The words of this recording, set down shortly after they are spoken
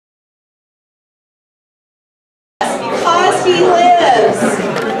He lives.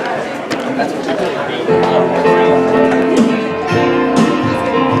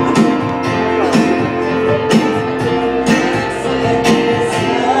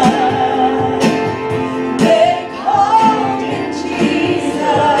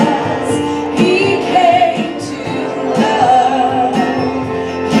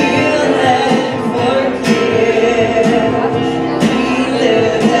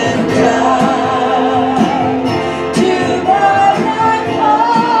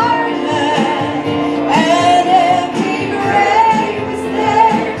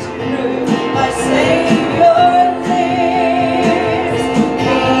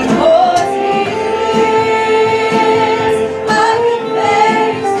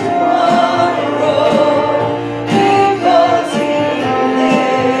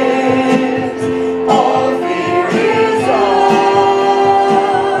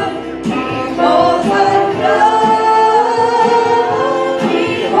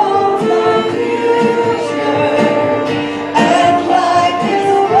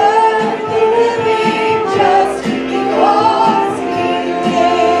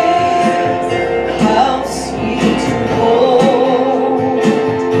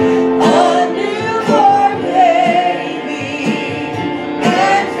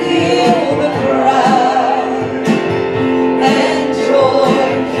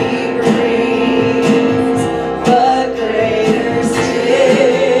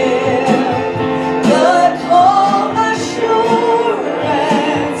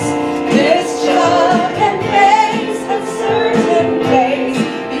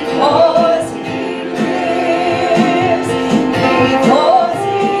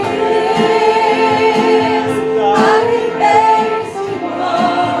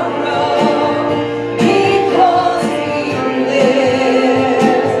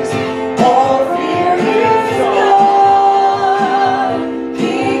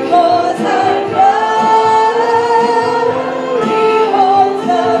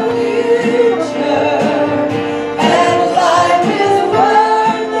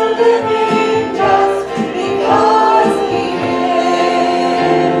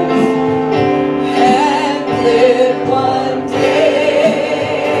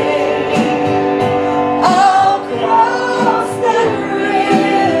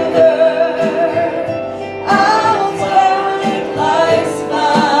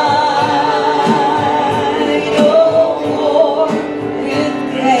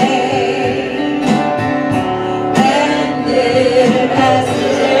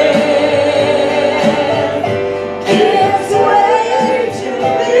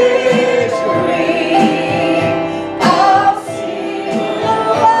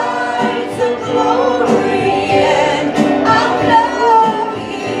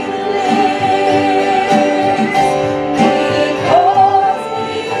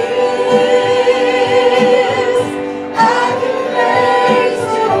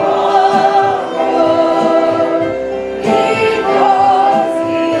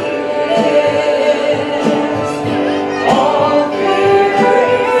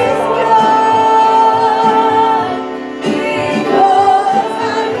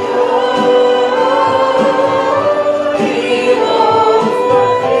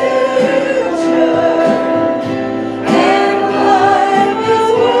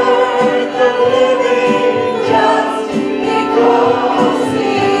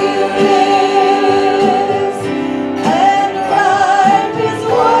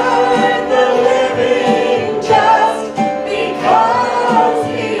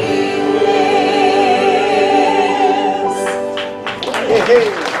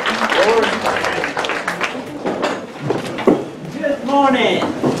 Good morning.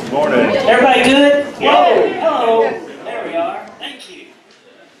 Morning. Everybody good? Yeah. Hello. There we are. Thank you.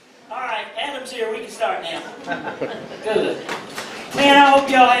 All right, Adam's here. We can start now. Good. Man, I hope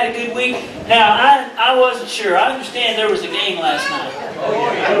y'all had a good week. Now, I wasn't sure. I understand there was a game last night.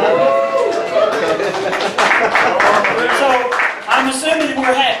 So, I'm assuming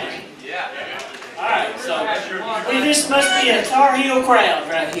we're happy. Alright, so this must be a Tar Heel crowd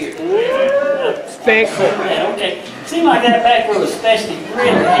right here. Special. Yeah, okay. Seemed like that back row was especially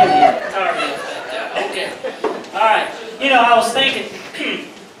really heavy Tar Heels back there. Okay. Alright. You know, I was thinking,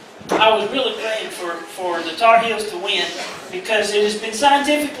 I was really praying for the Tar Heels to win because it has been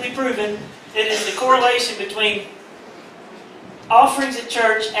scientifically proven that it's the correlation between offerings at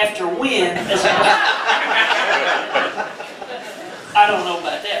church after win as I don't know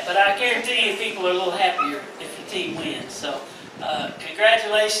about that, but I guarantee you people are a little happier if your team wins. So,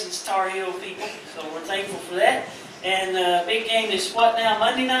 congratulations, Tar Heel people. So we're thankful for that. And big game is what now?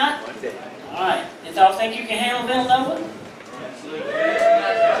 Monday night? Monday. All right. You all think you can handle Villanova?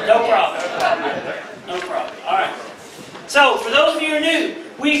 No problem. No problem. All right. So, for those of you who are new,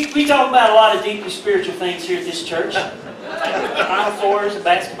 we talk about a lot of deeply spiritual things here at this church. Final Fours,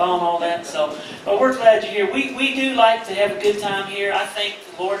 basketball, and all that. So, but we're glad you're here. We do like to have a good time here. I think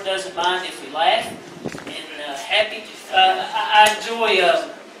the Lord doesn't mind if we laugh and happy. I enjoy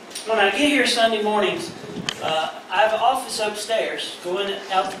when I get here Sunday mornings. I have an office upstairs. Going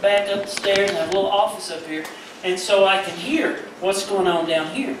out the back up the stairs, and I have a little office up here, and so I can hear what's going on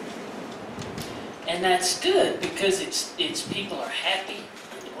down here. And that's good because it's people are happy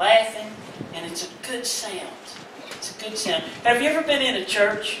and laughing, and it's a good sound. It's a good sound. Have you ever been in a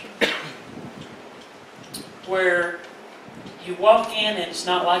church where you walk in and it's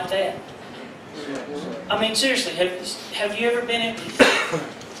not like that? I mean, seriously, have you ever been in?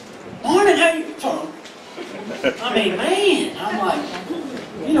 Morning, how you doing? I mean, man, I'm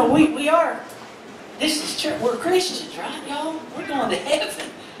like, you know, we are. This is church. We're Christians, right, y'all? We're going to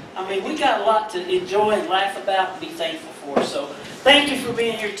heaven. I mean, we got a lot to enjoy and laugh about and be thankful for. So, thank you for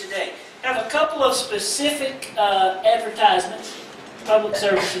being here today. I have a couple of specific advertisements, public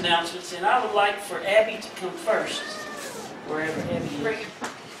service announcements, and I would like for Abby to come first. Wherever Abby is.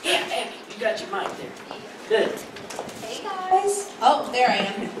 Yeah, Abby, you got your mic there. Good. Hey guys. Oh, there I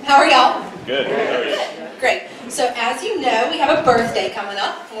am. How are y'all? Good. Great. So as you know, we have a birthday coming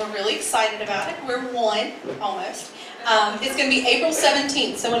up, and we're really excited about it. We're one, almost. It's going to be April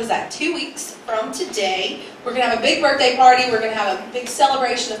 17th, so what is that? 2 weeks from today. We're going to have a big birthday party. We're going to have a big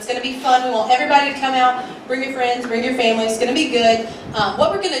celebration. It's going to be fun. We want everybody to come out. Bring your friends, bring your family. It's going to be good.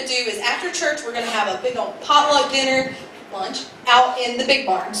 What we're going to do is after church, we're going to have a big old potluck dinner, lunch, out in the big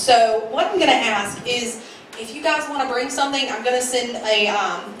barn. So what I'm going to ask is, if you guys want to bring something, I'm going to send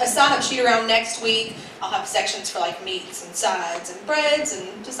a sign-up sheet around next week. I'll have sections for like meats and sides and breads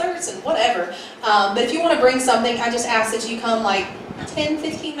and desserts and whatever. But if you want to bring something, I just ask that you come like 10,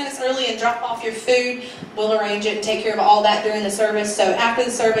 15 minutes early and drop off your food. We'll arrange it and take care of all that during the service. So after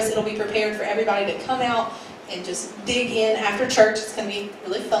the service, it'll be prepared for everybody to come out and just dig in after church. It's going to be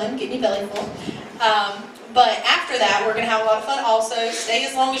really fun, getting your belly full. But after that, we're going to have a lot of fun also. Stay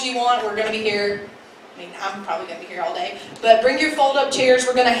as long as you want. We're going to be here. I mean, I'm probably going to be here all day. But bring your fold-up chairs.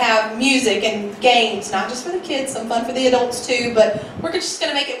 We're going to have music and games, not just for the kids, some fun for the adults too. But we're just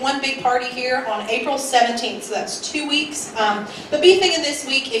going to make it one big party here on April 17th. So that's 2 weeks. But be thinking this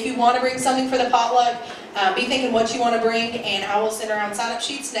week, if you want to bring something for the potluck, be thinking what you want to bring, and I will send around sign-up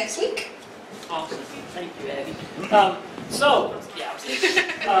sheets next week. Awesome. Thank you, Abby.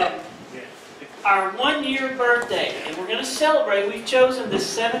 Our 1-year birthday, and we're going to celebrate. We've chosen the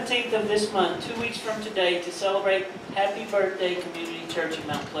 17th of this month, 2 weeks from today, to celebrate Happy Birthday Community Church in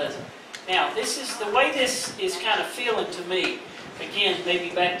Mount Pleasant. Now, this is the way this is kind of feeling to me. Again,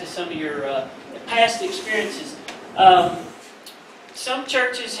 maybe back to some of your past experiences. Some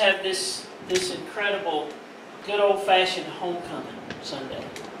churches have this incredible, good old-fashioned homecoming Sunday.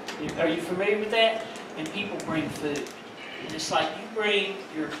 Are you familiar with that? And people bring food. And it's like you bring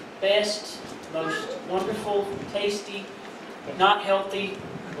your best, most wonderful, tasty, not healthy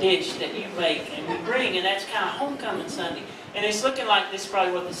dish that you make, and we bring, and that's kind of homecoming Sunday. And it's looking like this is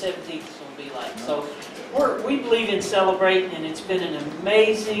probably what the 17th is going to be like. So we believe in celebrating, and it's been an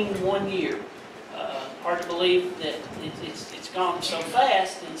amazing 1 year. Hard to believe that it's gone so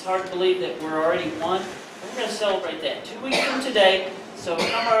fast, and it's hard to believe that we're already one. We're going to celebrate that 2 weeks from today. So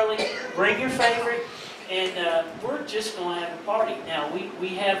come early, bring your favorite, and we're just going to have a party. Now, we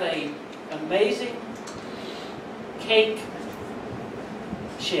have an amazing cake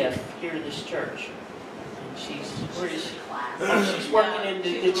chef here at this church. And where is she? Oh, she's working in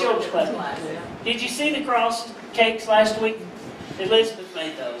the children's class. Did you see the cross cakes last week? Elizabeth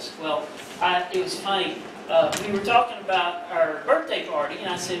made those. Well, it was funny. We were talking about our birthday party, and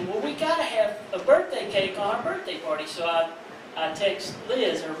I said, well, we got to have a birthday cake on our birthday party. So I text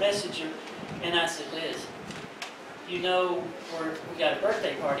Liz, or message her, and I said, Liz, you know we got a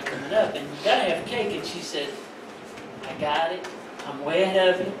birthday party coming up, and we got to have a cake. And she said, I got it. I'm way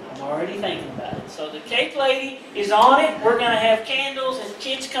ahead of it. I'm already thinking about it. So the cake lady is on it. We're going to have candles, and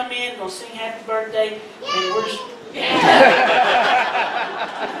kids come in, going to sing happy birthday, and we're just...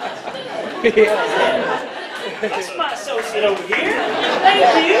 That's my associate over here.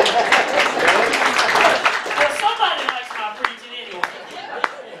 Thank you. Well, somebody likes my preaching anyway.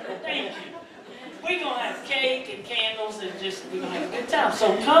 Thank you. We're going to have cake and candles, and we're going to have a good time.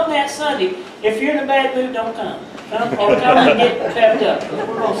 So come that Sunday. If you're in a bad mood, don't come. Come and get pepped up.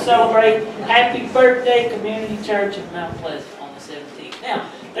 We're going to celebrate Happy Birthday Community Church of Mount Pleasant on the 17th. Now,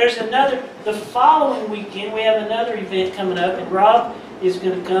 there's the following weekend, we have another event coming up, and Rob is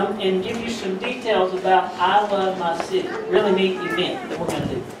going to come and give you some details about I Love My City. Really neat event that we're going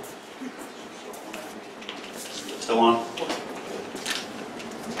to do. Still on?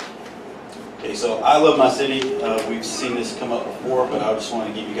 Okay, so I Love My City. We've seen this come up before, but I just want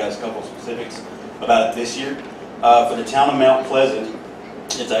to give you guys a couple specifics about it this year. For the town of Mount Pleasant,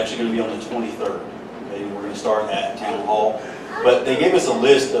 it's actually going to be on the 23rd. Okay, we're going to start at Town Hall. But they gave us a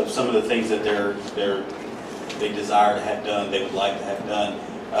list of some of the things that they desire to have done, they would like to have done.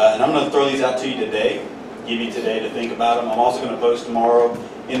 And I'm going to throw these out to you today, give you today to think about them. I'm also going to post tomorrow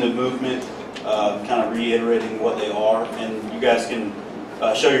in the movement, kind of reiterating what they are. And you guys can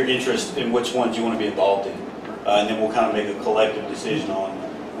show your interest in which ones you want to be involved in. And then we'll kind of make a collective decision on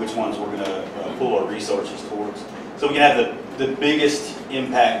which ones we're going to pull our resources towards. So we can have the biggest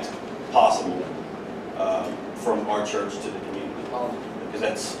impact possible from our church to the community.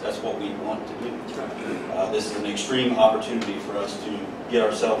 Because that's what we want to do. This is an extreme opportunity for us to get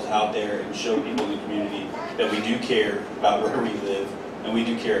ourselves out there and show people in the community that we do care about where we live and we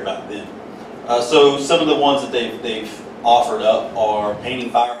do care about them. So some of the ones that they've offered up are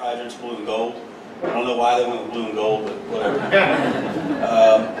painting fire hydrants blue and gold. I don't know why they went with blue and gold, but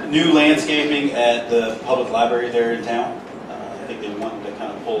whatever. New landscaping at the public library there in town. I think they wanted to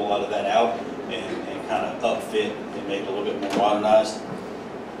kind of pull a lot of that out and kind of upfit and make it a little bit more modernized.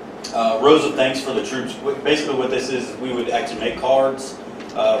 Rows of thanks for the troops. Basically what this is, we would actually make cards,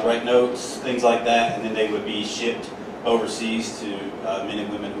 write notes, things like that, and then they would be shipped overseas to men and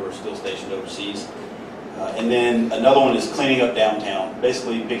women who are still stationed overseas. And then another one is cleaning up downtown,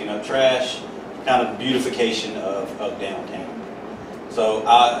 basically picking up trash, kind of beautification of downtown. So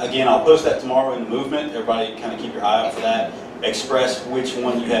again, I'll post that tomorrow in the movement. Everybody kind of keep your eye out for that. Express which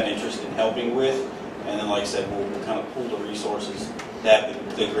one you have interest in helping with. And then, like I said, we'll kind of pool the resources that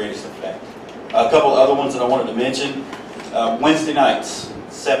have the greatest effect. A couple other ones that I wanted to mention. Wednesday nights,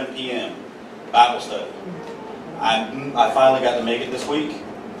 7 p.m., Bible study. I finally got to make it this week.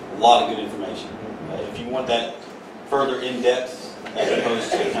 A lot of good information. If you want that further in-depth, as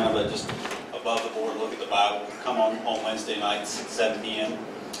opposed to kind of a just above the board look at the Bible, come on Wednesday nights, 7 p.m.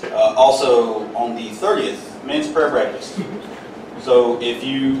 Also, on the 30th, men's prayer breakfast. So if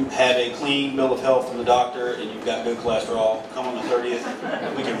you have a clean bill of health from the doctor and you've got good cholesterol, come on the 30th.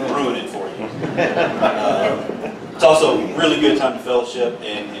 We can ruin it for you. It's also a really good time to fellowship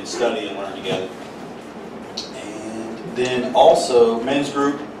and study and learn together. And then also men's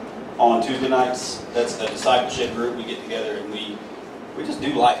group on Tuesday nights. That's a discipleship group. We get together and we just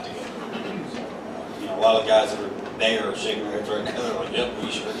do life together. So, a lot of the guys that are there are shaking their heads right now. They're like, yep, we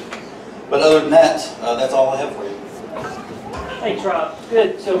sure do. But other than that, that's all I have for you. Thanks, Rob.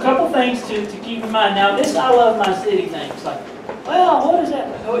 Good. So a couple things to keep in mind. Now, this I Love My City thing. It's like, well, what is that?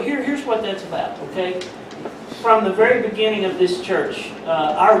 Oh, here's what that's about, okay? From the very beginning of this church,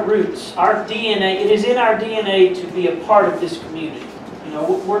 our roots, our DNA, it is in our DNA to be a part of this community.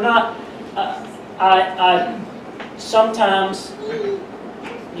 We're not, sometimes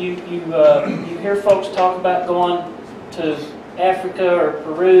you hear folks talk about going to Africa or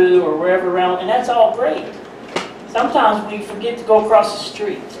Peru or wherever around, and that's all great. Sometimes we forget to go across the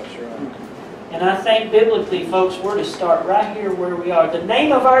street. That's right. And I think biblically, folks, we're to start right here where we are. The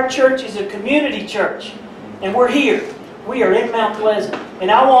name of our church is a community church. And we're here. We are in Mount Pleasant.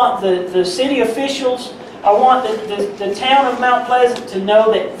 And I want the city officials, I want the town of Mount Pleasant to know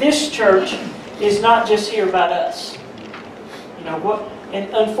that this church is not just here about us.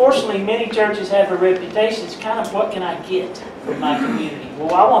 And unfortunately, many churches have a reputation. It's kind of, what can I get from my community?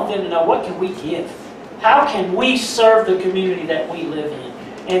 Well, I want them to know, what can we give? How can we serve the community that we live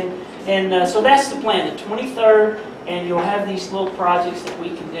in? And so that's the plan, the 23rd, and you'll have these little projects that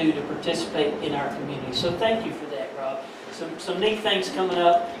we can do to participate in our community. So thank you for that, Rob. Some neat things coming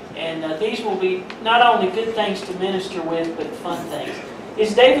up, and these will be not only good things to minister with, but fun things.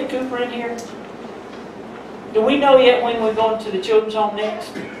 Is David Cooper in here? Do we know yet when we're going to the children's home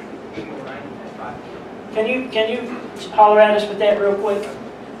next? Can you holler at us with that real quick?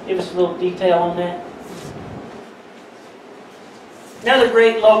 Give us a little detail on that. Another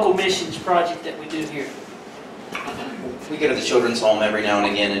great local missions project that we do here. We go to the children's home every now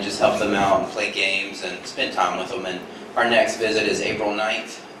and again and just help them out and play games and spend time with them. And our next visit is April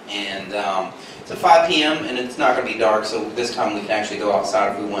 9th. And it's at 5 p.m. and it's not going to be dark, so this time we can actually go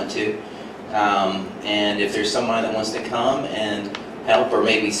outside if we want to. And if there's someone that wants to come and help or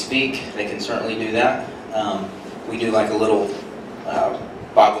maybe speak, they can certainly do that. We do like a little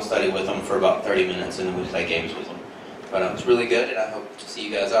Bible study with them for about 30 minutes, and then we play games with them. But it's really good, and I hope to see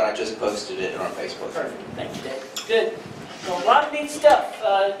you guys out. I just posted it on our Facebook. Perfect. Thank you, Dave. Good. So a lot of neat stuff.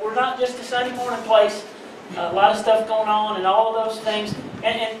 We're not just a Sunday morning place. a lot of stuff going on and all of those things.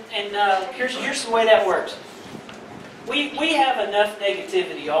 And here's the way that works. We have enough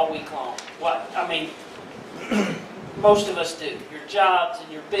negativity all week long. Most of us do. Your jobs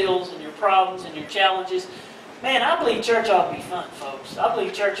and your bills and your problems and your challenges. Man, I believe church ought to be fun, folks. I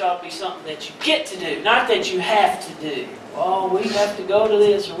believe church ought to be something that you get to do, not that you have to do. Oh, we have to go to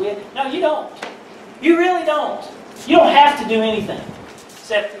this or No, you don't. You really don't. You don't have to do anything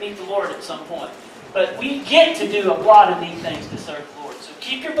except meet the Lord at some point. But we get to do a lot of neat things to serve the Lord. So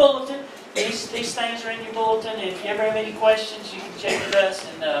keep your bulletin. These things are in your bulletin. If you ever have any questions, you can check with us,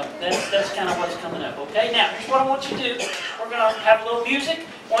 and that's kind of what's coming up. Okay. Now, here's what I want you to do. We're going to have a little music.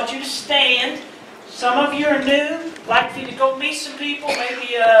 I want you to stand. Some of you are new. I'd like for you to go meet some people.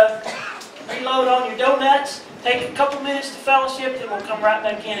 Maybe reload on your donuts. Take a couple minutes to fellowship, then we'll come right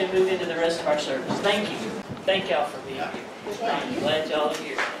back in and move into the rest of our service. Thank you. Thank y'all for being here. I'm glad y'all are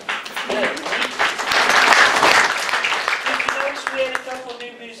here. Good. If you notice, we had a couple of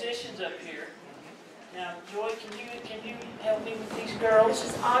new musicians up here. Now, Joy, can you help me with these girls?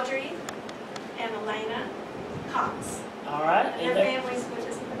 This is Audrey and Elena Cox. All right. And their families with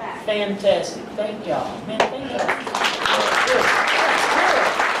us in the back. Fantastic. Thank y'all. Man, thank y'all. Good.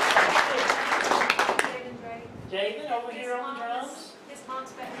 Jaden over here on the drums. His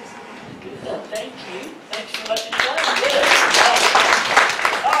mom's back there. Good. Thank you. Thanks for letting me play. Good.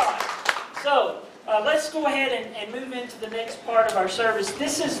 All right. So let's go ahead and move into the next part of our service.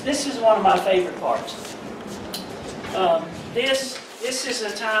 This is one of my favorite parts. This is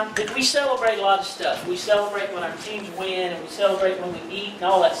a time that we celebrate a lot of stuff. We celebrate when our teams win, and we celebrate when we eat and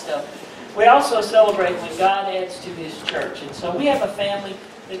all that stuff. We also celebrate when God adds to His church. And so we have a family.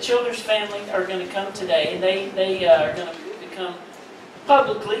 The Childers family are going to come today, and they are going to become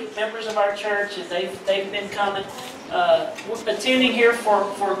publicly members of our church, and they've been coming, attending here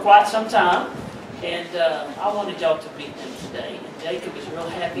for quite some time. And I wanted y'all to meet them today. And Jacob is real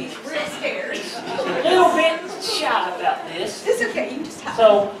happy. Real scared. He's a little bit shy about this. It's okay, you can just have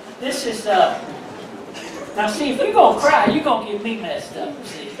So this is now see, if you're gonna cry, you're gonna get me messed up.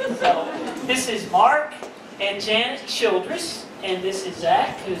 See, so this is Mark and Janet Childress. And this is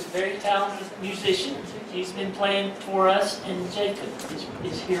Zach, who's a very talented musician. He's been playing for us, and Jacob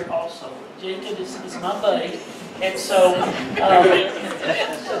is here also. Jacob is my buddy. And so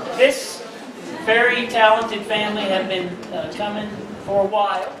this very talented family have been coming for a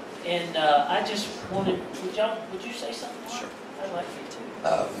while. And I just wanted, would you say something? Sure. I'd like you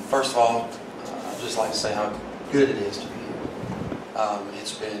to. First of all, I'd just like to say how good it is to be here.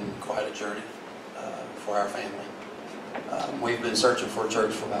 It's been quite a journey for our family. We've been searching for a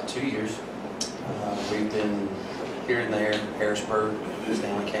church for about 2 years. We've been here and there, Harrisburg,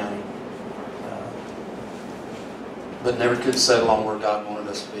 Stanley County, but never could settle on where God wanted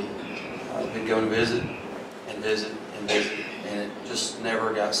us to be. We'd go and visit, and visit, and visit, and it just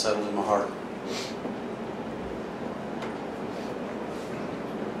never got settled in my heart.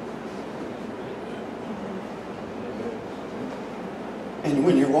 And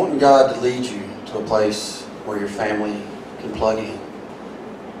when you're wanting God to lead you to a place where your family can plug in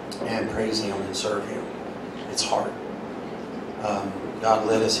and praise Him and serve Him, it's hard. God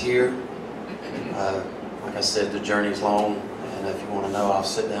led us here. Like I said, the journey's long, and if you want to know, I'll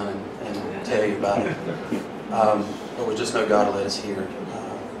sit down and tell you about it. But we just know God led us here.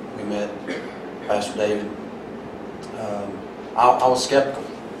 We met Pastor David. I was skeptical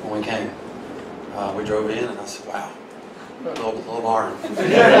when we came. We drove in, and I said, wow. Little barn. Get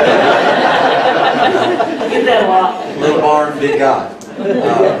that a lot. Little barn, big God.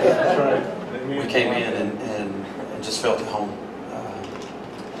 We came in and just felt at home.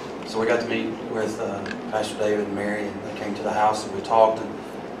 So we got to meet with Pastor David and Mary, and they came to the house and we talked. And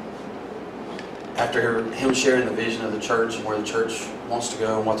after him sharing the vision of the church and where the church wants to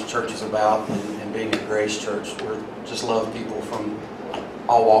go and what the church is about, and being a Grace Church, we just love people from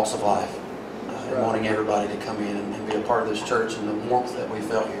all walks of life. And wanting everybody to come in and be a part of this church and the warmth that we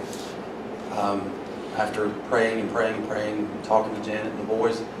felt here. After praying and praying and praying, talking to Janet and the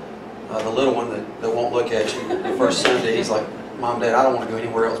boys, the little one that won't look at you the first Sunday, he's like, Mom, Dad, I don't want to go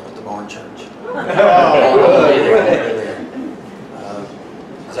anywhere else but the barn church.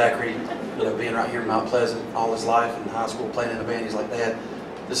 Zachary, being right here in Mount Pleasant all his life in high school playing in the band, he's like, Dad,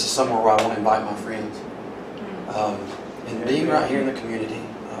 this is somewhere where I want to invite my friends. And being right here in the community,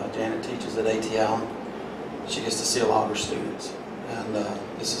 Janet teaches at A.T. Allen. She gets to see a lot of her students, and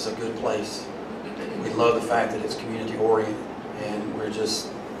this is a good place. We love the fact that it's community oriented, and we're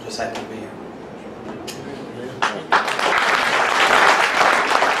just happy to be here.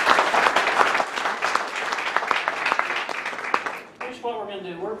 Here's what we're going to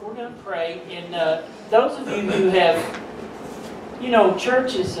do. We're going to pray, and those of you who have, you know,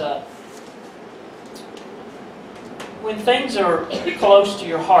 church is, when things are close to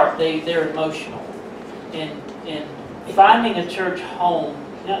your heart, they're emotional. And finding a church home,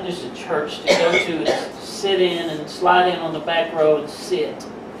 not just a church to go to and sit in and slide in on the back row and sit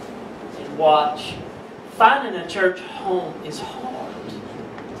and watch. Finding a church home is hard.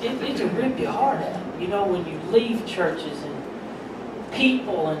 It'll rip your heart out. You know, when you leave churches and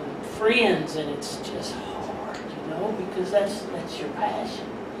people and friends, and it's just hard, you know, because that's your passion.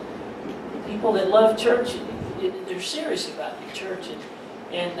 People that love church, they're serious about the church.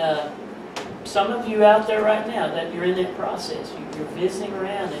 And some of you out there right now, that you're in that process. You're visiting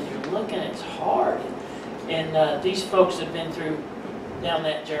around and you're looking, it's hard. And these folks have been down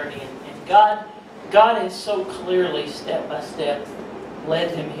that journey. And God has so clearly, step by step,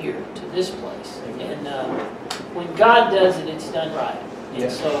 led them here to this place. And when God does it, it's done right.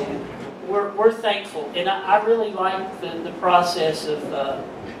 And so we're thankful. And I really like the process of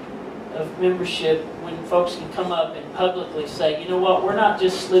membership when folks can come up and publicly say, you know what, we're not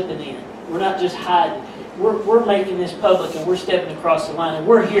just slipping in. We're not just hiding. We're making this public and we're stepping across the line and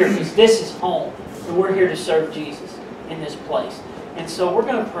we're here because this is home. And we're here to serve Jesus in this place. And so we're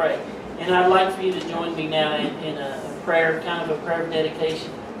going to pray. And I'd like for you to join me now in a prayer, kind of a prayer of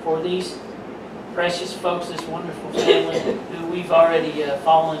dedication for these precious folks, this wonderful family who we've already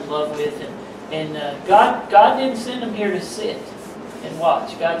fallen in love with. And God didn't send them here to sit and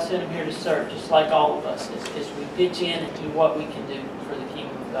watch. God sent them here to serve, just like all of us, as we pitch in and do what we can do for the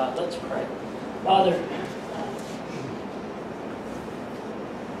kingdom of God. Let's pray. Father,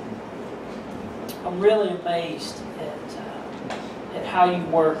 I'm really amazed at how you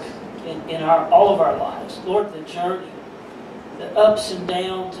work in all of our lives. Lord, the journey, the ups and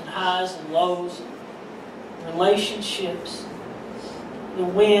downs and highs and lows, relationships, the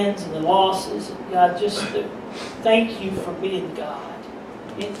wins and the losses. God, just thank you for being God.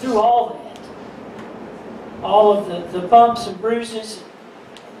 And through all that, all of the bumps and bruises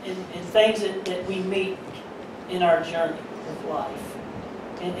and things that we meet in our journey of life.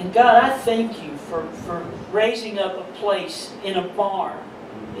 And God, I thank you for raising up a place in a barn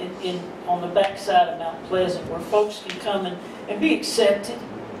on the backside of Mount Pleasant where folks can come and be accepted.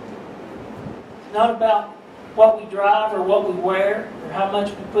 Not about what we drive or what we wear or how much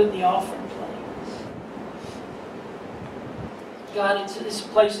we put in the offering plate. God, it's a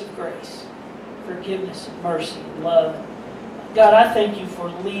place of grace, forgiveness, and mercy, and love. God, I thank you for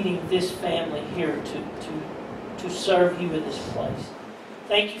leading this family here to serve you in this place.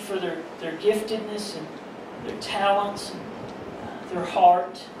 Thank you for their giftedness and their talents and their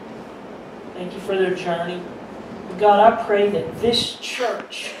heart. Thank you for their journey. God, I pray that this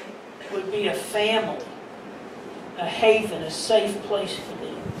church would be a family, a haven, a safe place for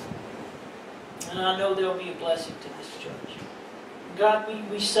them. And I know there'll be a blessing to this church. God,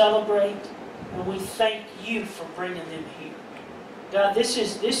 we celebrate and we thank you for bringing them here. God, this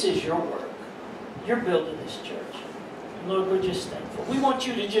is your work. You're building this church. And Lord, we're just thankful. We want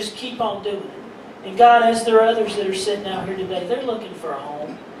you to just keep on doing it. And God, as there are others that are sitting out here today, they're looking for a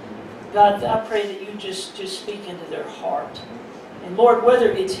home. God, I pray that you just speak into their heart. And Lord,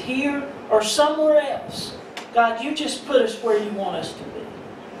 whether it's here or somewhere else, God, you just put us where you want us to be.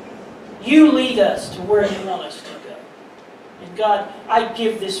 You lead us to where you want us to go. And God, I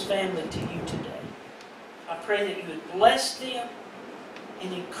give this family to you today. I pray that you would bless them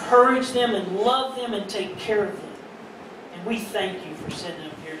and encourage them and love them and take care of them. And we thank you for sending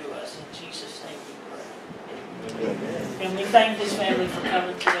them here to us. In Jesus' name we pray. And we thank this family for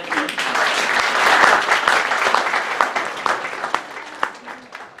coming today.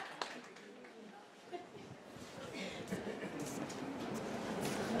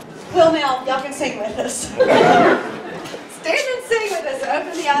 Well, now, y'all can sing with us. Stand and sing with us.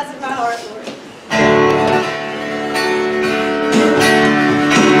 Open the eyes of my heart, Lord.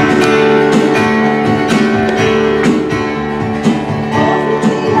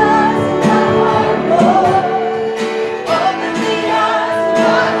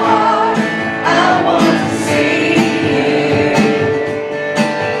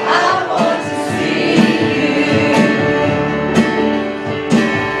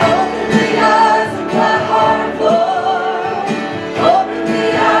 Open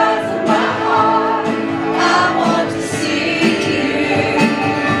the eyes of my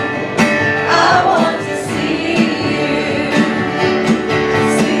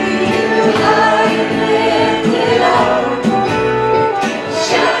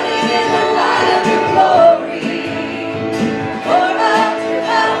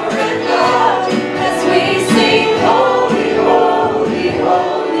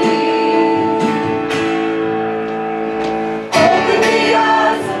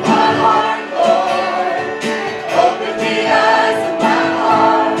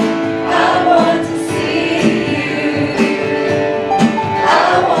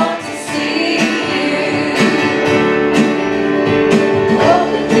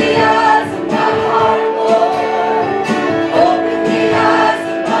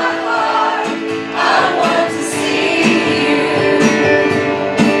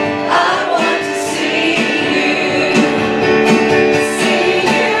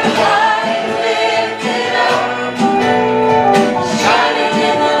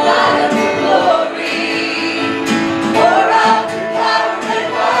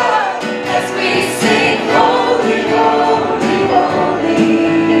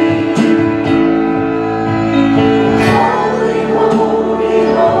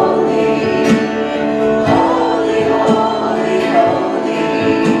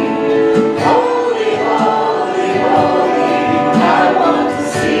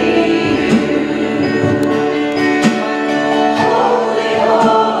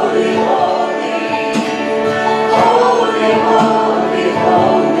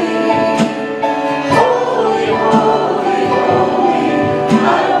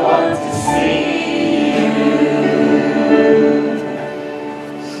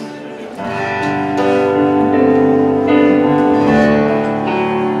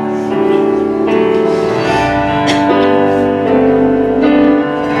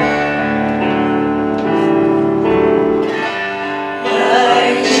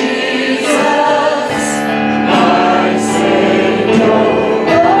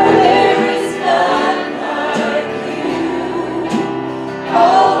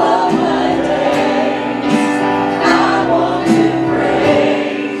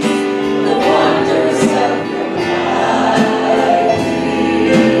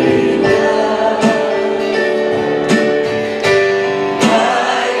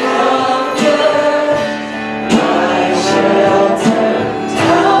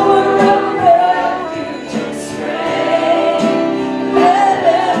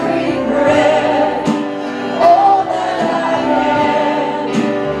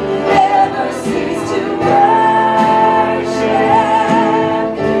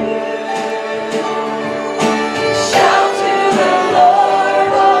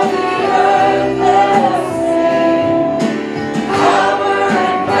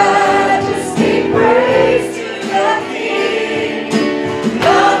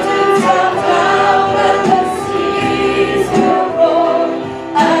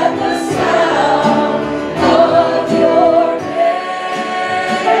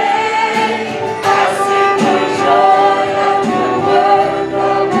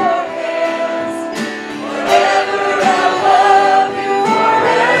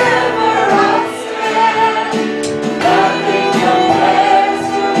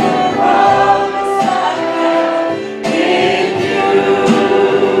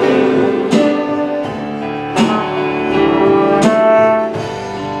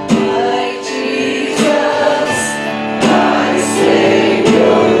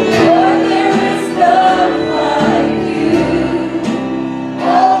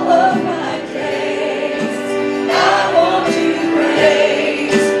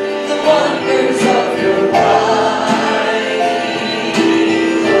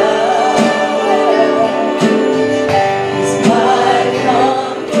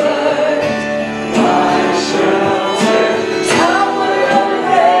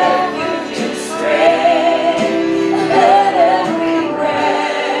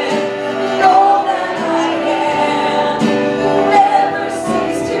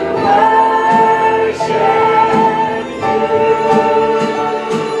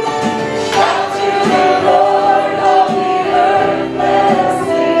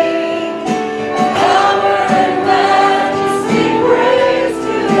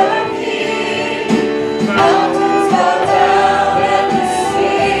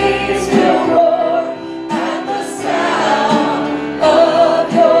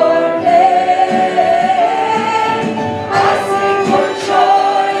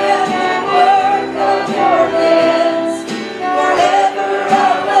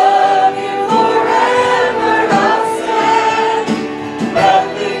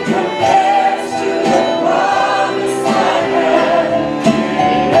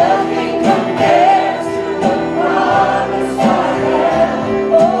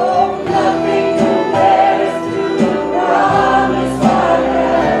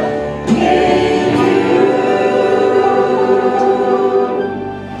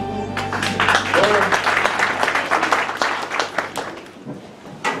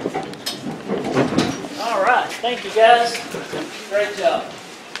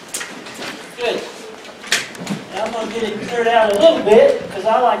Good. Now I'm going to get it cleared out a little bit because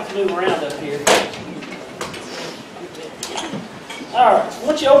I like to move around up here. All right. I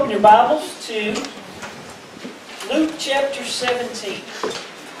want you to open your Bibles to Luke chapter 17.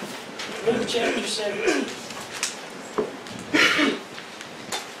 Luke chapter 17.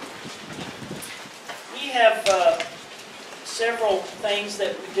 We have several things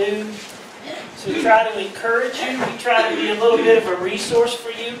that we do to try to encourage you. We try to be a little bit of a resource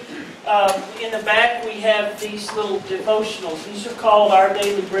for you. In the back we have these little devotionals. These are called Our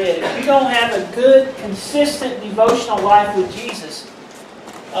Daily Bread. If you don't have a good, consistent devotional life with Jesus,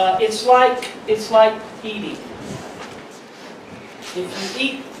 it's like eating. If you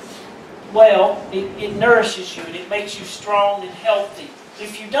eat well, it nourishes you and it makes you strong and healthy.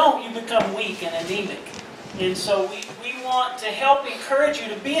 If you don't, you become weak and anemic. And so we want to help encourage you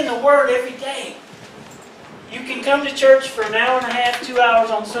to be in the Word every day. You can come to church for an hour and a half, 2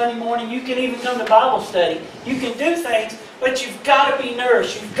 hours on Sunday morning. You can even come to Bible study. You can do things, but you've got to be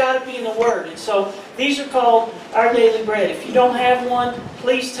nourished. You've got to be in the Word. And so these are called Our Daily Bread. If you don't have one,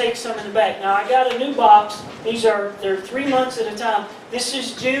 please take some in the back. Now I got a new box. They're 3 months at a time. This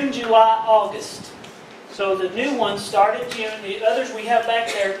is June, July, August. So the new one started June. The others we have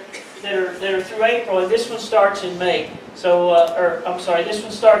back there that are through April, and this one starts in May. So, this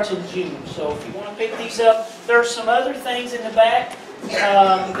one starts in June. So if you want to pick these up, there are some other things in the back.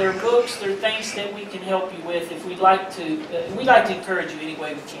 They're books. They're things that we can help you with if we'd like to encourage you any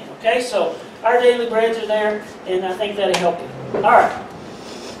way we can. Okay, so our daily breads are there, and I think that'll help you. All right,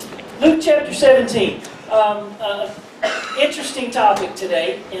 Luke chapter 17. Interesting topic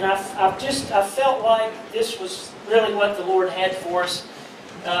today, and I felt like this was really what the Lord had for us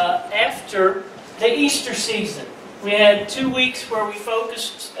after the Easter season. We had 2 weeks where we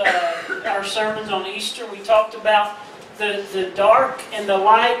focused our sermons on Easter. We talked about the dark and the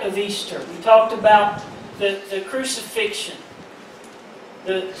light of Easter. We talked about the crucifixion,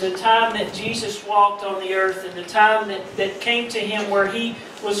 the time that Jesus walked on the earth, and the time that came to Him where He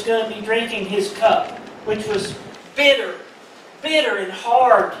was going to be drinking His cup, which was bitter and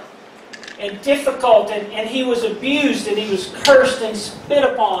hard and difficult, and He was abused, and He was cursed and spit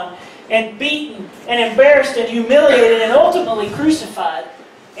upon, and beaten, and embarrassed, and humiliated, and ultimately crucified,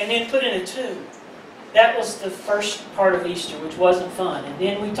 and then put in a tomb. That was the first part of Easter, which wasn't fun. And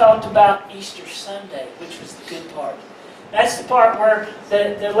then we talked about Easter Sunday, which was the good part. That's the part where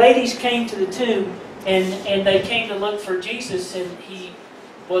the ladies came to the tomb, and they came to look for Jesus, and He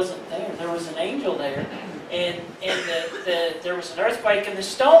wasn't there. There was an angel there, and there was an earthquake, and the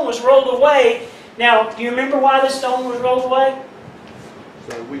stone was rolled away. Now, do you remember why the stone was rolled away?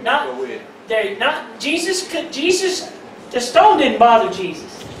 So we can go in. Jesus, the stone didn't bother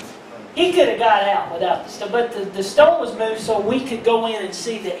Jesus. He could have got out without the stone, but the stone was moved so we could go in and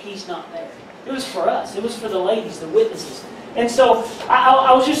see that He's not there. It was for us. It was for the ladies, the witnesses. And so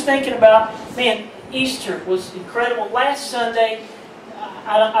I was just thinking about, man, Easter was incredible. Last Sunday,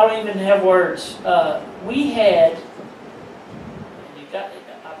 I don't even have words. We had, I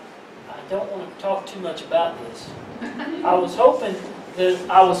don't want to talk too much about this. I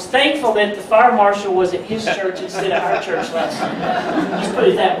was thankful that the fire marshal was at his church instead of our church last Sunday. Just put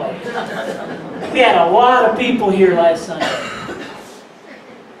it that way. We had a lot of people here last Sunday.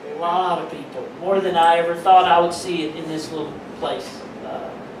 A lot of people. More than I ever thought I would see it in this little place.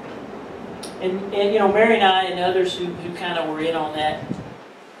 And Mary and I and others who kind of were in on that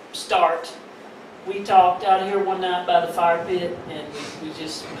start, we talked out here one night by the fire pit, and we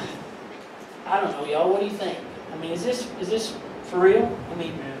just, I don't know, y'all, what do you think? I mean, is this for real? I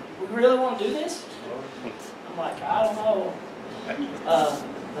mean, we really want to do this? I'm like, I don't know.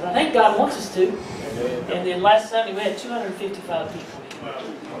 But I think God wants us to. And then last Sunday we had 255 people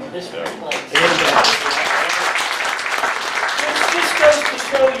in this place. This goes to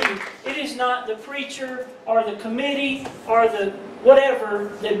show you, it is not the preacher or the committee or the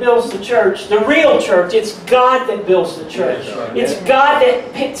whatever that builds the church. The real church, it's God that builds the church. It's God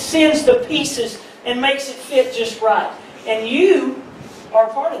that sends the pieces and makes it fit just right. And you are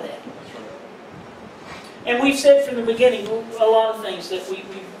a part of that. And we've said from the beginning a lot of things that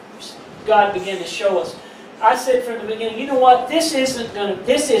God began to show us. I said from the beginning, you know what? This is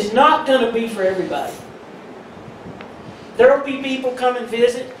not going to be for everybody. There will be people come and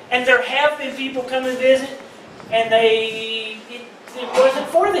visit, and there have been people come and visit, and it wasn't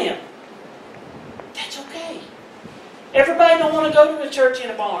for them. That's okay. Everybody don't want to go to a church in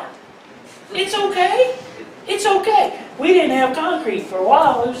a barn. It's okay. It's okay. We didn't have concrete for a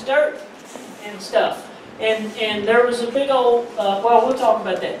while. It was dirt and stuff. And there was a big old, we'll talk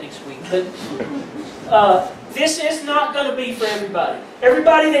about that next week. But this is not going to be for everybody.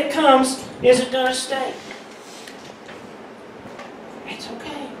 Everybody that comes isn't going to stay. It's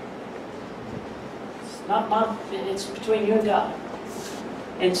okay. It's not my, it's between you and God.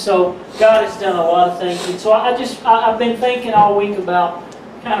 And so God has done a lot of things. And so I've been thinking all week about,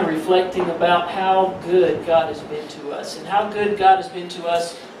 kind of reflecting about how good God has been to us and how good God has been to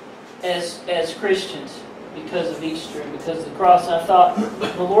us as Christians because of Easter and because of the cross. And I thought,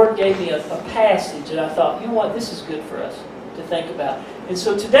 the Lord gave me a passage and I thought, you know what, this is good for us to think about. And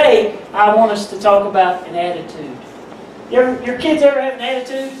so today, I want us to talk about an attitude. Your kids ever have an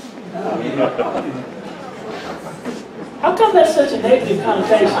attitude? How come that's such a negative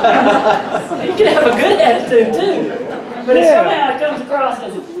connotation? You can have a good attitude too. But somehow it comes across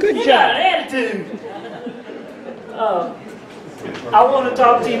as you got an attitude. I want to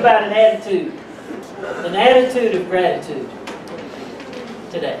talk to you about an attitude of gratitude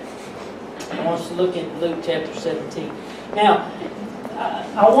today. I want us to look at Luke chapter 17. Now,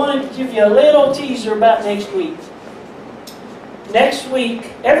 I want to give you a little teaser about next week. Next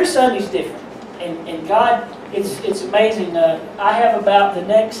week, every Sunday's different, and God, it's amazing. I have about the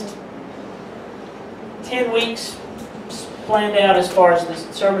next 10 weeks planned out as far as the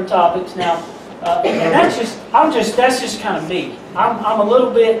sermon topics now, and that's just kind of me. I'm a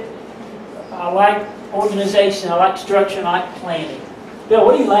little bit. I like organization. I like structure. And I like planning. Bill,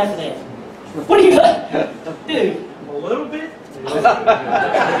 what are you laughing at? What are you laughing, dude? A little bit.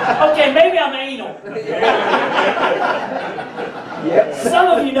 Okay, maybe I'm anal. Some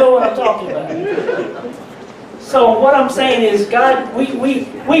of you know what I'm talking about. So what I'm saying is, God, we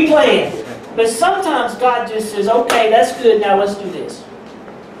plan. But sometimes God just says, okay, that's good, now let's do this.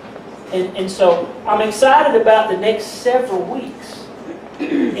 And so I'm excited about the next several weeks.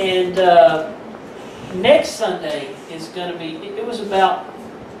 And next Sunday is going to be, it was about,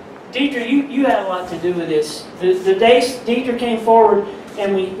 Deidre, you had a lot to do with this. The day Deidre came forward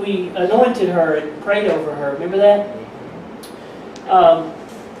and we anointed her and prayed over her, remember that?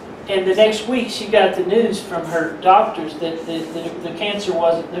 And the next week she got the news from her doctors that the cancer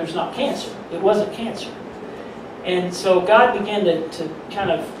wasn't, there's not cancer. It wasn't cancer. And so God began to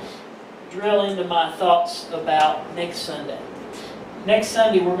kind of drill into my thoughts about next Sunday. Next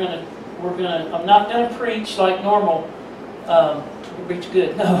Sunday I'm not gonna preach like normal. Preach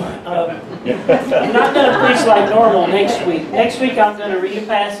good. No. I'm not gonna preach like normal next week. Next week I'm gonna read a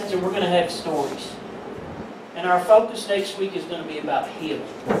passage and we're gonna have stories. And our focus next week is going to be about healing.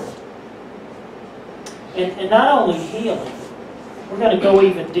 And not only healing, we're going to go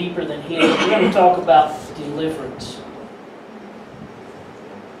even deeper than healing. We're going to talk about deliverance.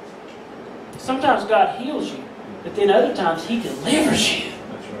 Sometimes God heals you, but then other times He delivers you.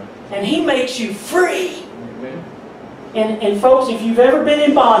 That's right. And He makes you free. And folks, if you've ever been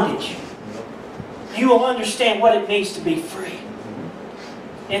in bondage, you will understand what it means to be free.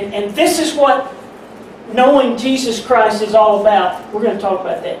 And this is what knowing Jesus Christ is all about. We're going to talk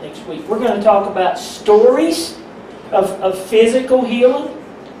about that next week. We're going to talk about stories of physical healing.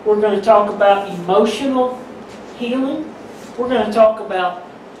 We're going to talk about emotional healing. We're going to talk about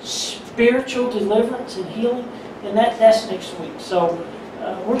spiritual deliverance and healing. And that's next week. So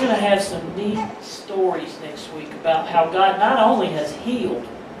we're going to have some neat stories next week about how God not only has healed,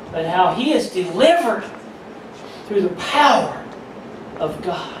 but how He has delivered through the power of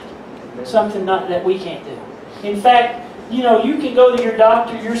God. Something that we can't do. In fact, you can go to your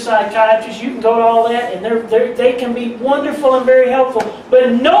doctor, your psychiatrist, you can go to all that, and they can be wonderful and very helpful,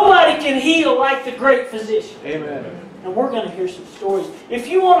 but nobody can heal like the great physician. Amen. And we're going to hear some stories. If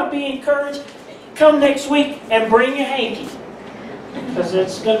you want to be encouraged, come next week and bring your hanky, because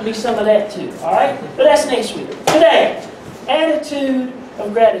there's going to be some of that too. All right? But that's next week. Today, attitude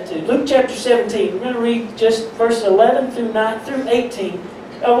of gratitude. Luke chapter 17. We're going to read just verses 11 through 18.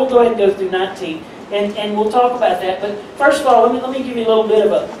 We'll go ahead and go through 19, and we'll talk about that. But first of all, let me give you a little bit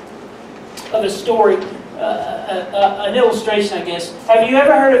of a story, an illustration, I guess. Have you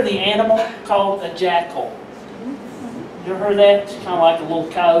ever heard of the animal called a jackal? You ever heard of that? It's kind of like a little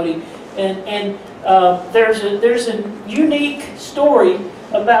coyote. And there's a unique story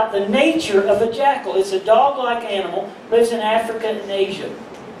about the nature of a jackal. It's a dog-like animal, lives in Africa and Asia.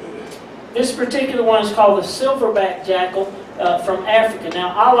 This particular one is called the silverback jackal. From Africa.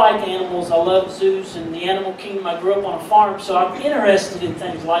 Now, I like animals. I love zoos and the animal kingdom. I grew up on a farm, so I'm interested in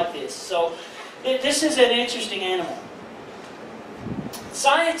things like this. So, this is an interesting animal.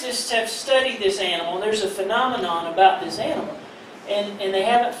 Scientists have studied this animal. There's a phenomenon about this animal, and they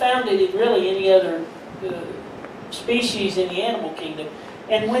haven't found it in really any other species in the animal kingdom.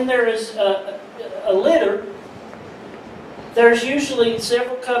 And when there is a litter, there's usually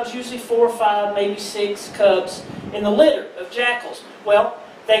several cubs, usually 4 or 5, maybe 6 cubs in the litter of jackals. Well,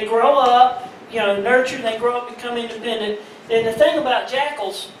 they grow up, nurtured, they grow up, become independent. And the thing about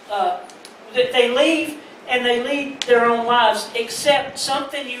jackals, that they leave and they lead their own lives, except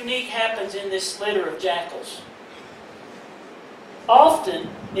something unique happens in this litter of jackals. Often,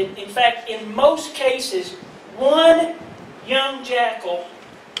 in fact, in most cases, one young jackal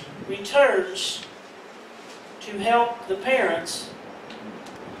returns to help the parents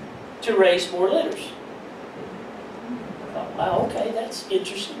to raise more litters. Oh, wow, okay, that's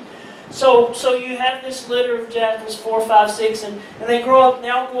interesting. So you have this litter of jackals, 4, 5, 6, and they grow up and they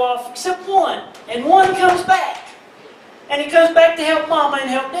all go off except one. And one comes back. And he comes back to help Mama and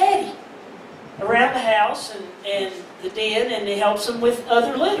help Daddy around the house and the den, and he helps them with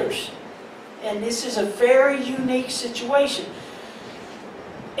other litters. And this is a very unique situation.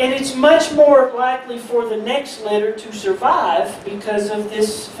 And it's much more likely for the next litter to survive because of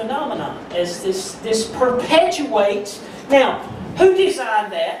this phenomenon, as this perpetuates. Now, who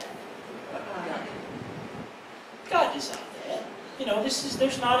designed that? God designed that.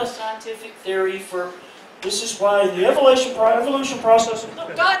 There's not a scientific theory for this is why the evolution process.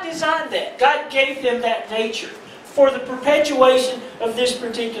 No, God designed that. God gave them that nature for the perpetuation of this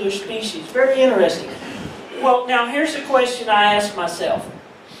particular species. Very interesting. Well, now here's a question I ask myself.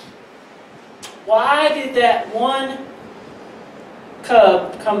 Why did that one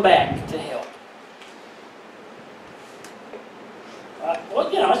cub come back to help? Well,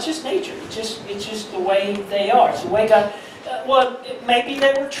 it's just nature. It's just the way they are. It's the way God. Maybe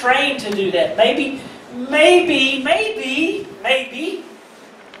they were trained to do that. Maybe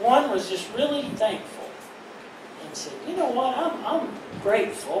one was just really thankful and said, "You know what? I'm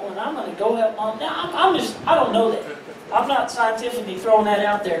grateful, and I'm going to go help Mom." Now, I don't know that. I'm not scientifically throwing that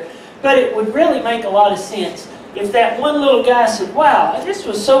out there, but it would really make a lot of sense if that one little guy said, "Wow, this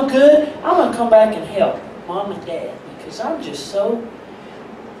was so good. I'm going to come back and help Mom and Dad because I'm just so."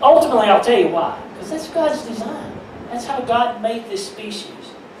 Ultimately, I'll tell you why. Because that's God's design. That's how God made this species.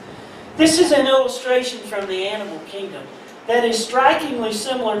 This is an illustration from the animal kingdom that is strikingly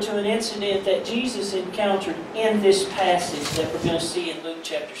similar to an incident that Jesus encountered in this passage that we're going to see in Luke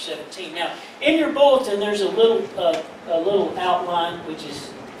chapter 17. Now, in your bulletin, there's a little outline, which is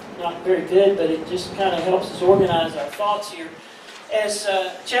not very good, but it just kind of helps us organize our thoughts here. As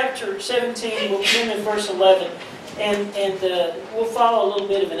chapter 17, we'll begin in verse 11. And we'll follow a little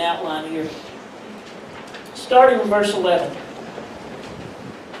bit of an outline here. Starting with verse 11.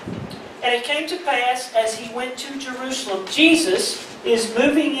 And it came to pass, as he went to Jerusalem, Jesus is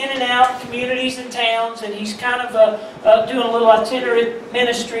moving in and out communities and towns, and he's kind of doing a little itinerant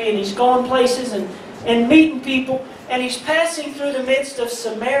ministry, and he's going places and meeting people, and he's passing through the midst of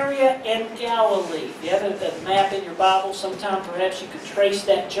Samaria and Galilee. If you have a map in your Bible, sometime perhaps you could trace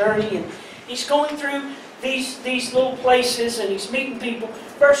that journey, and he's going through these little places, and he's meeting people.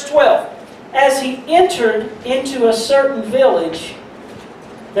 Verse 12, as he entered into a certain village,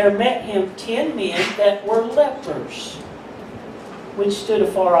 there met him 10 men that were lepers, which stood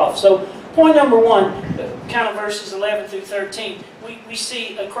afar off. So point number 1, kind of verses 11 through 13, we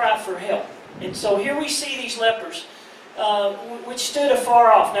see a cry for help. And so here we see these lepers, which stood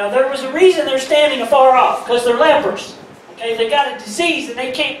afar off. Now there was a reason they're standing afar off, because they're lepers. Okay, they got a disease and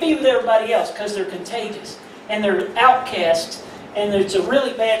they can't be with everybody else because they're contagious and they're outcasts, and it's a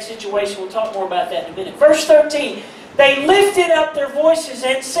really bad situation. We'll talk more about that in a minute. Verse 13, they lifted up their voices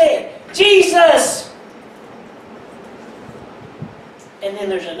and said, "Jesus!" And then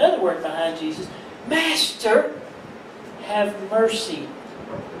there's another word behind Jesus, "Master, have mercy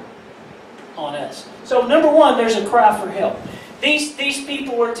on us." So number 1, there's a cry for help. These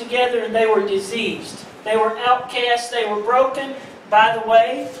people were together and they were diseased. They were outcast, they were broken. By the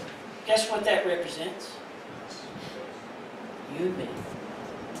way, guess what that represents? You and me.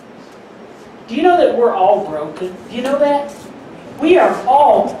 Do you know that we're all broken? Do you know that? We are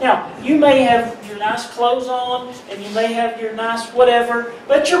all. Now, you may have your nice clothes on, and you may have your nice whatever,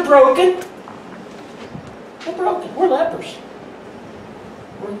 but you're broken. We're broken. We're lepers.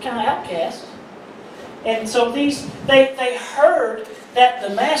 We're kind of outcasts. And so they heard that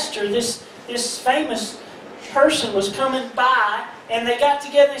the master, this famous person, was coming by, and they got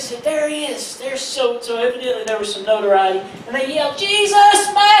together and said, "There he is." So evidently there was some notoriety, and they yelled,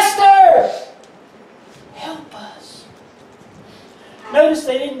 "Jesus, Master, help us." Notice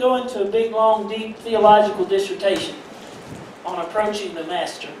they didn't go into a big, long, deep theological dissertation on approaching the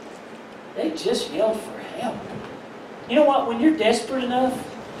master. They just yelled for help. You know what? When you're desperate enough,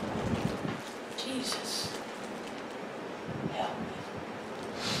 Jesus, help me.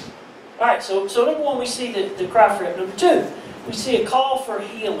 All right, so number 1, we see the cry for help. Number 2, we see a call for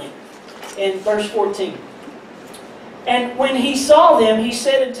healing in verse 14. And when he saw them, he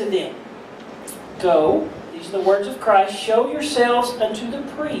said unto them, Go, these are the words of Christ, show yourselves unto the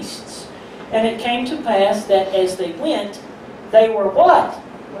priests. And it came to pass that as they went, they were what?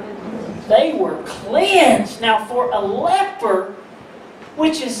 They were cleansed. Now for a leper,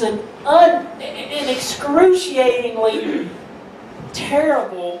 which is an excruciatingly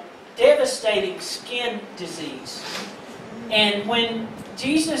terrible, devastating skin disease. And when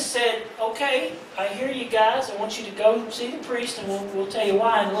Jesus said, okay, I hear you guys, I want you to go see the priest, and we'll tell you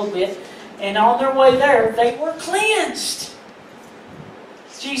why in a little bit. And on their way there, they were cleansed.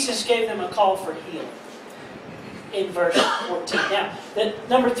 Jesus gave them a call for healing in verse 14. Now,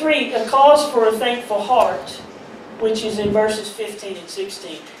 number 3, a cause for a thankful heart, which is in verses 15 and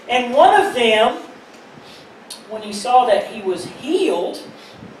 16. And one of them, when he saw that he was healed,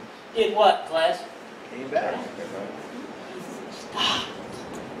 did what, class? Came back. Stopped.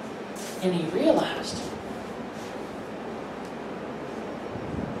 And he realized.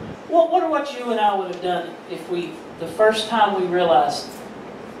 Well, what you and I would have done if the first time we realized,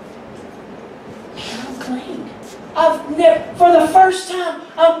 man, I'm clean. For the first time,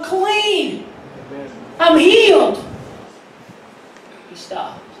 I'm clean. I'm healed. He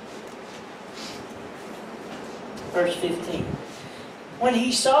stopped. Verse 15. When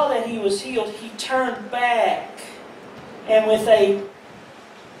he saw that he was healed, he turned back. And with a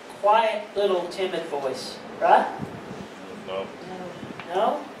quiet little timid voice, right? No.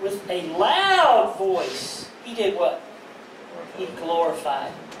 No? With a loud voice, he did what? He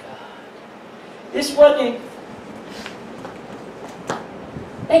glorified God. This wasn't...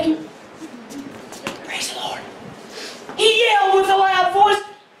 Thank you. Praise the Lord. He yelled with a loud voice.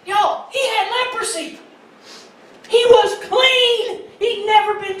 Y'all, he had leprosy. He was clean. He'd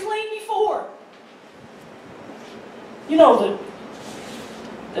never been clean before. You know,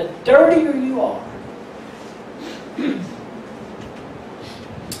 the dirtier you are,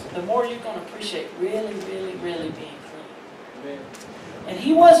 the more you're going to appreciate really, really, really being clean. And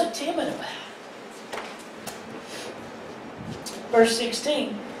he wasn't timid about it. Verse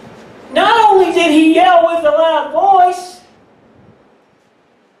 16. Not only did he yell with a loud voice,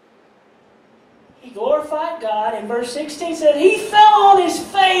 he glorified God. And verse 16 said he fell on his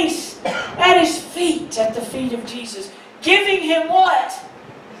face at his feet, at the feet of Jesus, giving him what?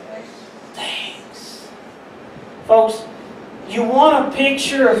 Thanks. Folks, you want a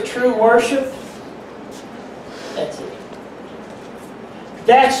picture of true worship? That's it.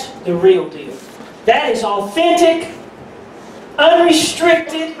 That's the real deal. That is authentic,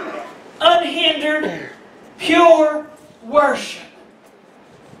 unrestricted, unhindered, pure worship.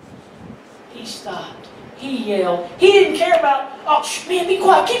 He stopped. He yelled. He didn't care about, oh, man, be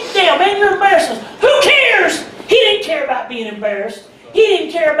quiet. Keep it down, man. You're embarrassing us. Who cares? He didn't care about being embarrassed. He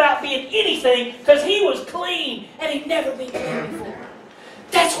didn't care about being anything because he was clean and he'd never been clean before.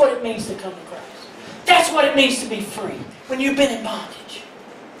 That's what it means to come to Christ. That's what it means to be free when you've been in bondage.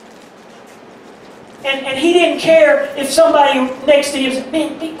 And he didn't care if somebody next to him said,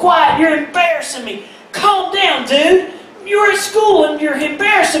 man, be quiet, you're embarrassing me. Calm down, dude. You're at school and you're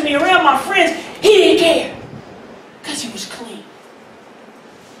embarrassing me around my friends. He didn't care because he was clean.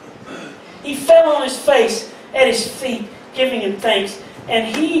 He fell on his face at his feet, giving him thanks.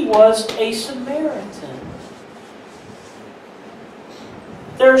 And he was a Samaritan.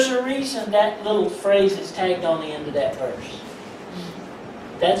 There's a reason that little phrase is tagged on the end of that verse.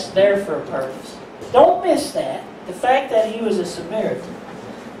 That's there for a purpose. Don't miss that. The fact that he was a Samaritan.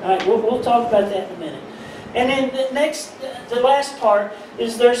 All right, we'll talk about that in a minute. And then the last part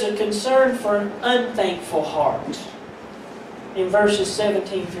is there's a concern for an unthankful heart in verses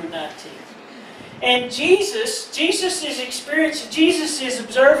 17 through 19. And Jesus is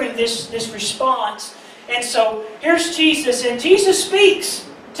observing this response. And so here's Jesus, and Jesus speaks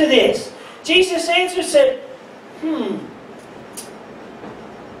to this. Jesus answered, said,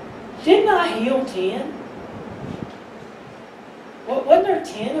 didn't I heal 10? Wasn't there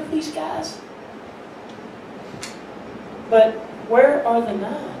 10 of these guys? But where are the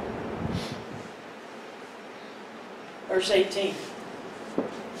 9? Verse 18.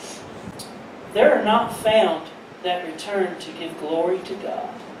 There are not found that return to give glory to God,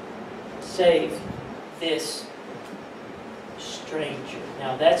 save this stranger.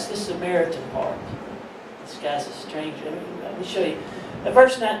 Now that's the Samaritan part. This guy's a stranger. Let me show you.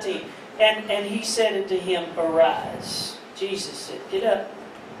 Verse 19. And he said unto him, arise. Jesus said, get up.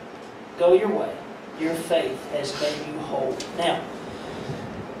 Go your way. Your faith has made you whole. Now,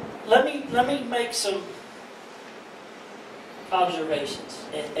 let me make some observations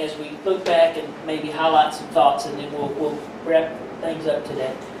as we look back and maybe highlight some thoughts, and then we'll wrap things up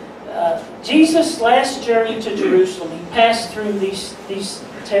today. Jesus' last journey to Jerusalem, he passed through these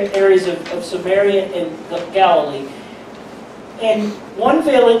areas of Samaria and Galilee. In one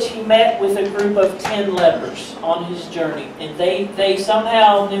village, he met with a group of 10 lepers on his journey, and they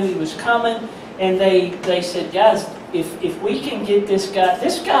somehow knew he was coming, and they said, guys, if we can get this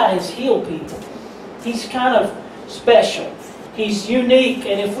guy has healed people. He's kind of special. He's unique,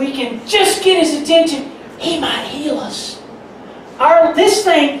 and if we can just get his attention, he might heal us.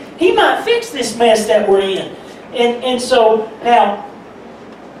 He might fix this mess that we're in. And so, now,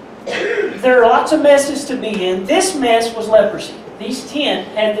 there are lots of messes to be in. This mess was leprosy. These 10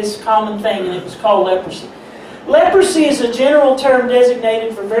 had this common thing, and it was called leprosy. Leprosy is a general term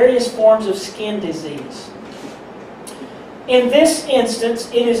designated for various forms of skin disease. In this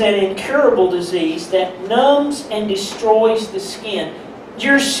instance, it is an incurable disease that numbs and destroys the skin.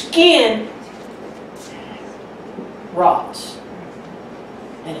 Your skin rots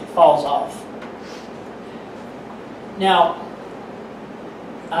and it falls off. Now,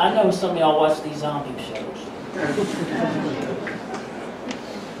 I know some of y'all watch these zombie shows.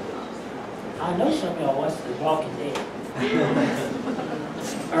 I know some of y'all watch The Walking Dead.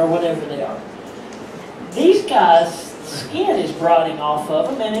 Or whatever they are. These guys' skin is rotting off of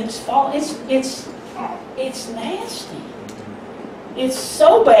them, and it's nasty. It's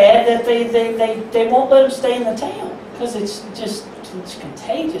so bad that they won't let them stay in the town because it's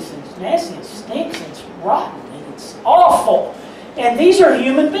contagious and it's nasty and it stinks and it's rotten and it's awful. And these are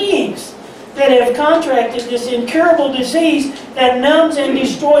human beings that have contracted this incurable disease that numbs and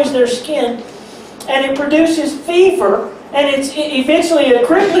destroys their skin, and it produces fever, and it's eventually a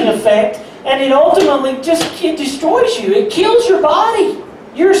crippling effect. And it ultimately it destroys you. It kills your body,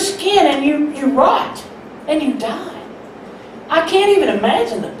 your skin, and you rot, and you die. I can't even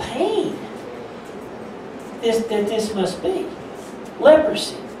imagine the pain that this must be.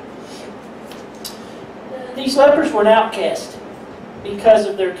 Leprosy. These lepers were an outcast because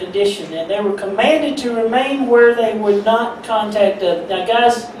of their condition, and they were commanded to remain where they would not contact others. Now,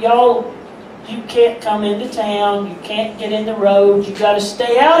 guys, y'all, you can't come into town. You can't get in the road. You got to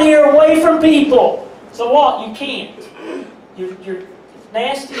stay out here away from people. So what? You can't. You're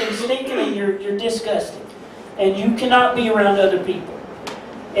nasty and stinking, and you're disgusting, and you cannot be around other people.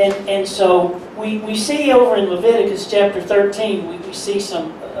 And so we see over in Leviticus chapter 13, we see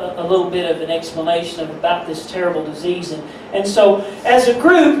a little bit of an explanation about this terrible disease. And so as a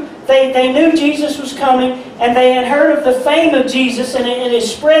group, they knew Jesus was coming, and they had heard of the fame of Jesus, and it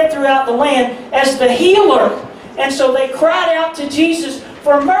spread throughout the land as the healer. And so they cried out to Jesus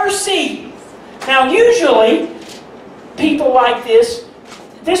for mercy. Now usually, people like this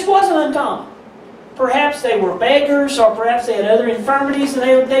wasn't uncommon. Perhaps they were beggars, or perhaps they had other infirmities,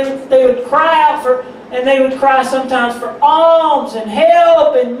 and they would cry out for, and they would cry sometimes for alms and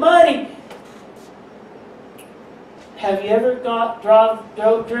help and money. Have you ever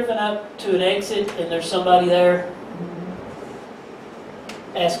driven up to an exit and there's somebody there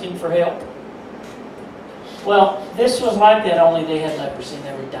asking for help? Well, this was like that, only they had leprosy and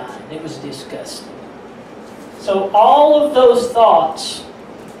they were dying. It was disgusting. So all of those thoughts,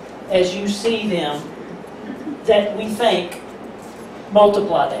 as you see them, that we think,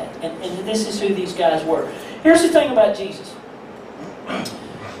 multiply that. And this is who these guys were. Here's the thing about Jesus.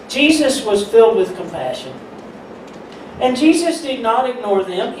 Jesus was filled with compassion. And Jesus did not ignore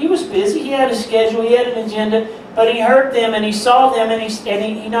them. He was busy. He had a schedule. He had an agenda. But he heard them and he saw them. And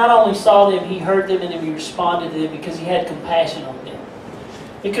he not only saw them, he heard them and he responded to them because he had compassion on them.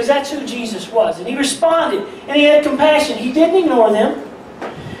 Because that's who Jesus was. And he responded and he had compassion. He didn't ignore them.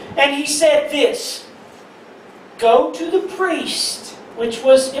 And he said this, go to the priest, which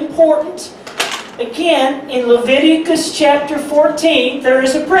was important. Again, in Leviticus chapter 14, there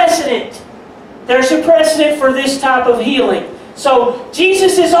is a precedent. There's a precedent for this type of healing. So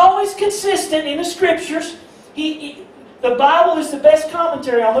Jesus is always consistent in the Scriptures. The Bible is the best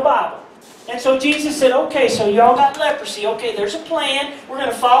commentary on the Bible. And so Jesus said, okay, so y'all got leprosy. Okay, there's a plan. We're going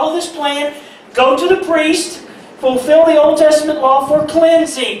to follow this plan. Go to the priest. Fulfill the Old Testament law for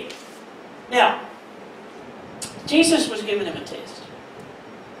cleansing. Now, Jesus was giving him a test.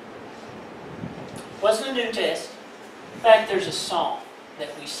 It wasn't a new test. In fact, there's a song that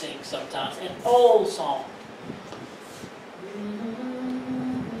we sing sometimes, an old song.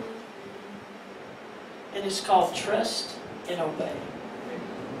 And it's called Trust and Obey.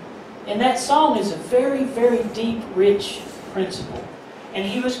 And that song is a very, very deep, rich principle. And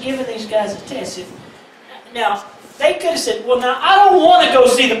he was giving these guys a test. Now, they could have said, well, now, I don't want to go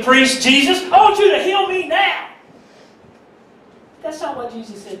see the priest, Jesus. I want you to heal me now. what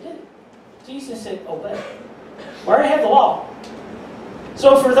Jesus said do? Jesus said, obey. We already have the law.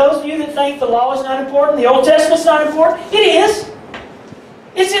 So for those of you that think the law is not important, the Old Testament's not important, it is.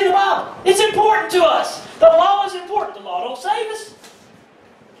 It's in the Bible. It's important to us. The law is important. The law don't save us.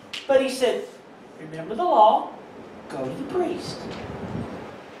 But he said, remember the law, go to the priest.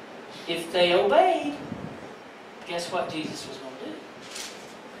 If they obeyed, guess what Jesus was going to do?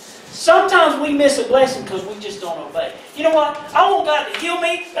 Sometimes we miss a blessing because we just don't obey. You know what? I want God to heal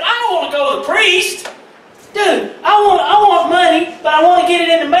me, but I don't want to go to the priest. Dude, I want money, but I want to get it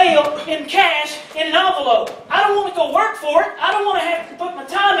in the mail, in cash, in an envelope. I don't want to go work for it. I don't want to have to put my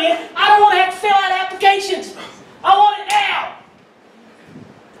time in. I don't want to have to fill out applications. I want it now.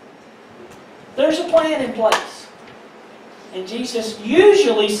 There's a plan in place. And Jesus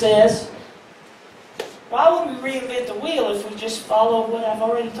usually says, why would we reinvent the wheel if we just follow what I've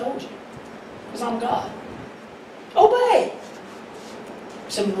already told you? Because I'm God. Obey.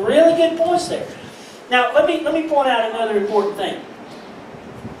 Some really good points there. Now, let me point out another important thing.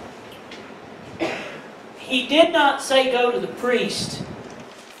 He did not say go to the priest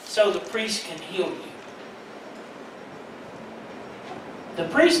so the priest can heal you. The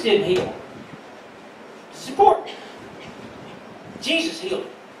priest didn't heal. It's important. Jesus healed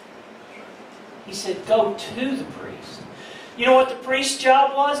him. He said go to the priest. You know what the priest's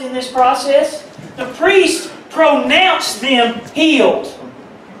job was in this process? The priest pronounced them healed.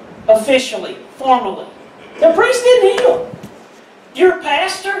 Officially. Formally. The priest didn't heal. Your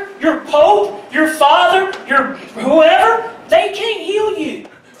pastor, your pope, your father, your whoever, they can't heal you.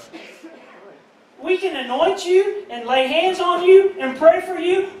 We can anoint you and lay hands on you and pray for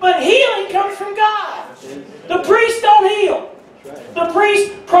you, but healing comes from God. The priest don't heal. The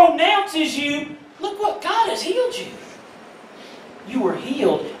priest pronounces you, look what God has healed you. You were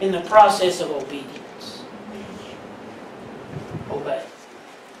healed in the process of obedience. Obey.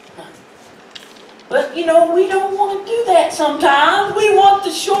 But, you know, we don't want to do that sometimes. We want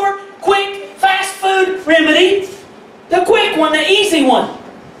the short, quick, fast food remedy. The quick one, the easy one.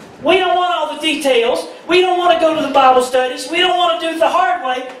 We don't want all the details. We don't want to go to the Bible studies. We don't want to do it the hard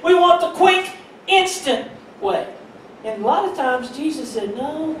way. We want the quick, instant way. And a lot of times Jesus said,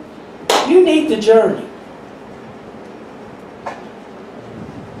 no, you need the journey.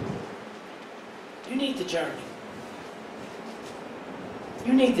 You need the journey.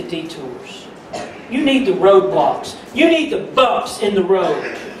 You need the detours. You need the roadblocks. You need the bumps in the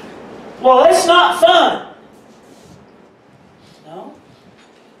road. Well, that's not fun. No.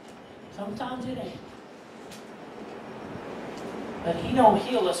 Sometimes it ain't. But He don't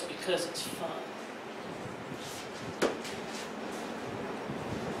heal us because it's fun.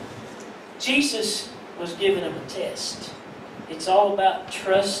 Jesus was giving them a test. It's all about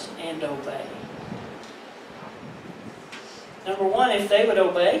trust and obey. Number one, if they would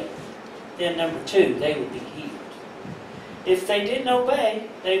obey, then number two, they would be healed. If they didn't obey,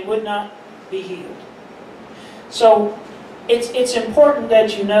 they would not be healed. So, it's important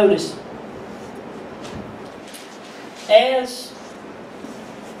that you notice, as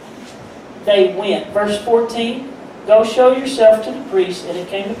they went, verse 14, go show yourself to the priest, and it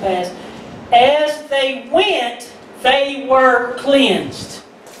came to pass, as they went, they were cleansed.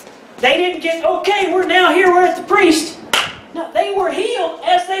 They didn't get, okay, we're now here, we're at the priest. No, they were healed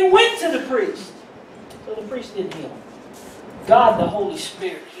as they went to the priest. So the priest didn't heal them. God, the Holy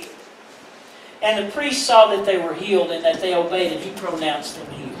Spirit, healed. And the priest saw that they were healed and that they obeyed, and he pronounced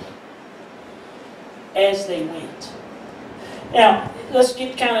them healed. As they went. Now, let's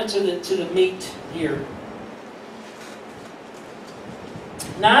get kind of to the meat here.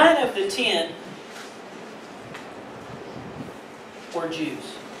 9 of the 10 were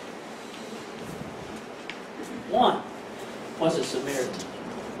Jews. 1 was a Samaritan.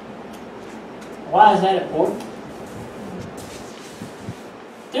 Why is that important?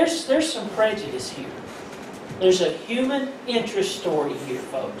 There's some prejudice here. There's a human interest story here,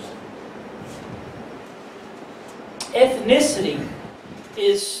 folks. Ethnicity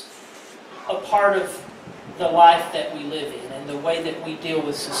is a part of the life that we live in and the way that we deal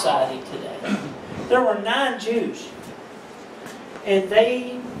with society today. There were 9 Jews. And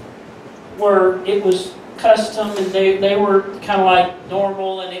it was custom, and they were kind of like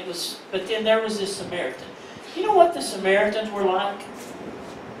normal, and but then there was this Samaritan. You know what the Samaritans were like?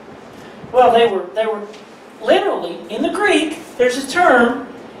 Well, they were literally, in the Greek, there's a term,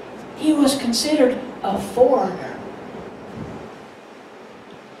 he was considered a foreigner.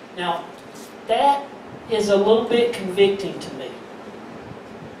 Now, that is a little bit convicting to me.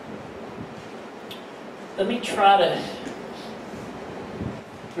 Let me try to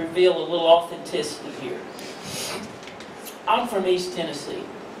reveal a little authenticity here. I'm from East Tennessee.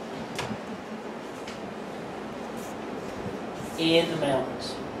 In the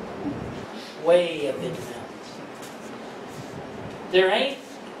mountains. Way up in the mountains. There ain't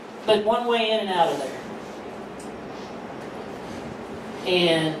but one way in and out of there.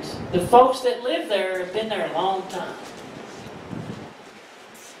 And the folks that live there have been there a long time.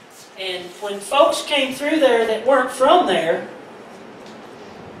 And when folks came through there that weren't from there,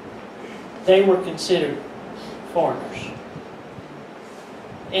 they were considered foreigners.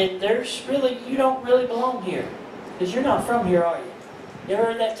 And there's really, you don't really belong here. Because you're not from here, are you? You ever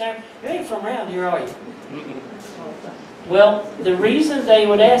heard that term? You ain't from around here, are you? Well, the reason they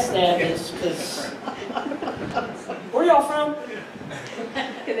would ask that is because... Where y'all from?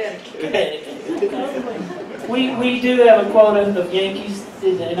 Connecticut. We do have a quota of Yankees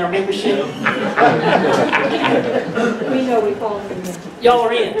in our membership. We know we fall in there. Y'all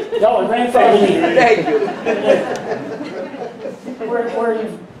are in. Y'all are grandfathered in. Thank you. Where are you?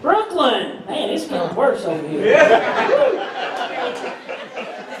 Brooklyn! Man, it's getting worse over here.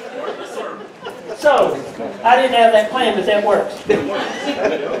 So, I didn't have that plan, but that works.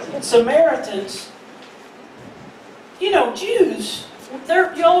 Samaritans, you know, Jews,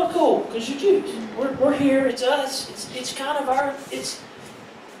 y'all are cool, because you're Jews. We're here, it's us, it's kind of our, it's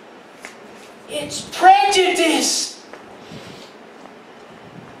prejudice.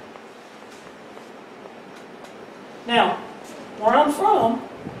 Now, where I'm from,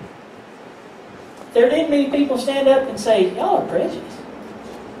 there didn't many people stand up and say, y'all are prejudiced.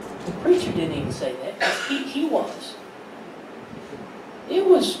 The preacher didn't even say that. He was. It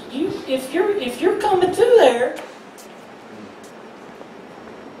was you. If you're coming through there,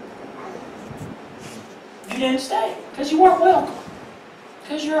 you didn't stay because you weren't welcome.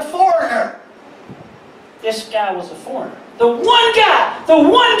 Because you're a foreigner. This guy was a foreigner. The one guy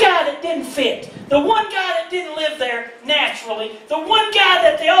that didn't fit. The one guy that didn't live there naturally. The one guy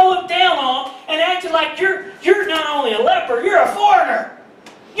that they all looked down on and acted like you're not only a leper, you're a foreigner.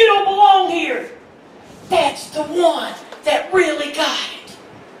 You don't belong here. That's the one that really got it.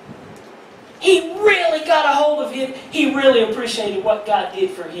 He really got a hold of him. He really appreciated what God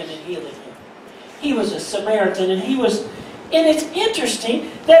did for him in healing him. He was a Samaritan, and it's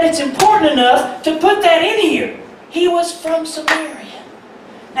interesting that it's important enough to put that in here. He was from Samaria.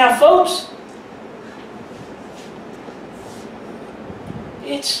 Now, folks,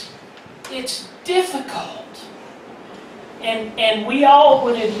 it's difficult. And we all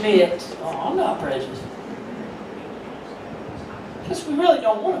would admit, oh, I'm not prejudiced. Because we really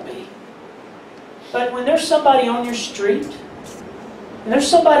don't want to be. But when there's somebody on your street, and there's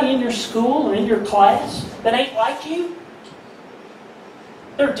somebody in your school or in your class that ain't like you,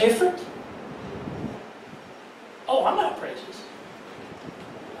 they're different. Oh, I'm not prejudiced.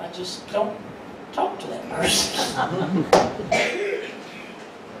 I just don't talk to that person.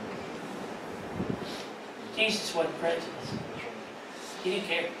 Jesus wasn't prejudiced. He didn't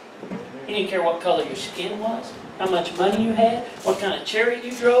care. He didn't care what color your skin was, how much money you had, what kind of chariot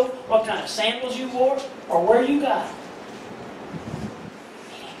you drove, what kind of sandals you wore, or where you got it.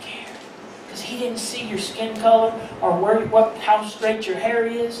 He didn't care. Because he didn't see your skin color, or how straight your hair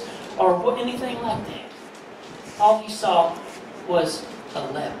is, or anything like that. All he saw was a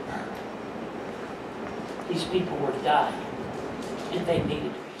leper. These people were dying, and they needed to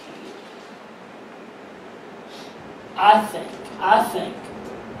be healed.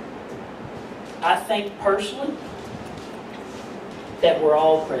 I think personally that we're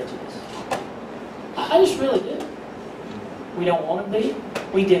all prejudiced. I just really do. We don't want to be.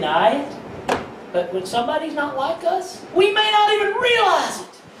 We deny it. But when somebody's not like us, we may not even realize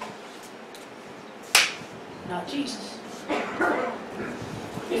it. Not Jesus.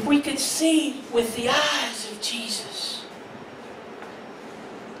 If we could see with the eyes of Jesus.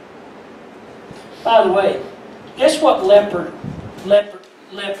 By the way, guess what leper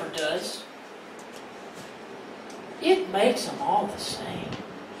does? It makes them all the same.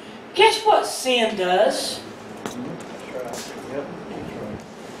 Guess what sin does?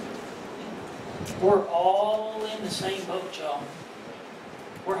 We're all in the same boat, y'all.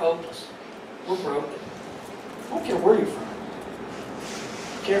 We're hopeless. We're broken. I don't care where you're from.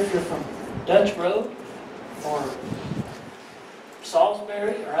 I don't care if you're from Dutch Road or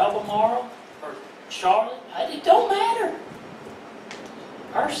Salisbury or Albemarle or Charlotte. It don't matter.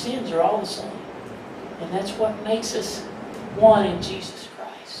 Our sins are all the same. And that's what makes us one in Jesus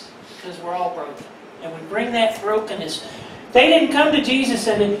Christ. Because we're all broken. And we bring that brokenness. They didn't come to Jesus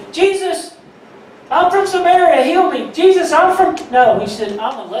and then, Jesus, I'm from Samaria, heal me. Jesus, I'm from... No, he said,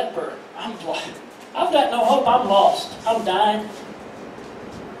 I'm a leper. I've got no hope. I'm lost. I'm dying.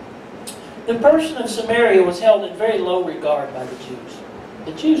 The person of Samaria was held in very low regard by the Jews.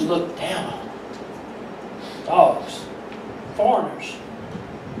 The Jews looked down on them. Dogs, foreigners.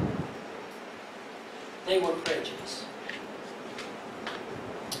 They were prejudiced.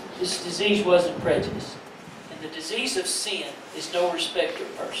 This disease wasn't prejudice. And the disease of sin is no respecter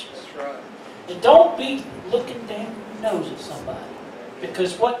of persons. That's right. And don't be looking down your nose at somebody.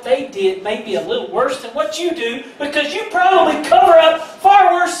 Because what they did may be a little worse than what you do, because you probably cover up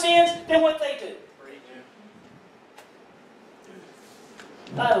far worse sins than what they do.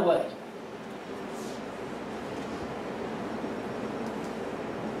 By the way,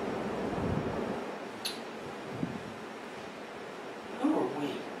 who are we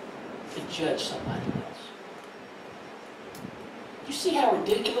to judge somebody else? You see how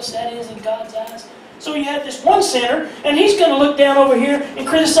ridiculous that is in God's eyes? So you have this one sinner, and he's going to look down over here and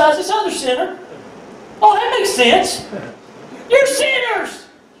criticize this other sinner. Oh, that makes sense. You're sinners.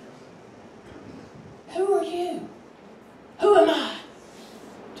 Who are you? Who am I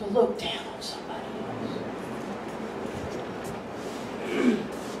to look down on somebody else?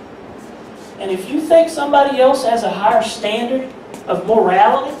 And if you think somebody else has a higher standard of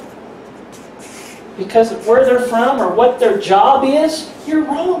morality because of where they're from or what their job is, you're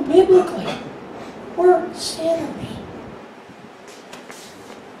wrong biblically. We're sinners.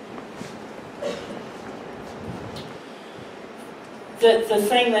 The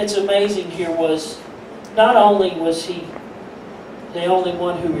thing that's amazing here was, not only was he the only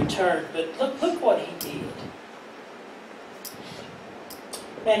one who returned, but look what he did.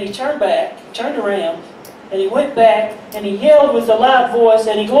 And he turned back, turned around, and he went back, and he yelled with a loud voice,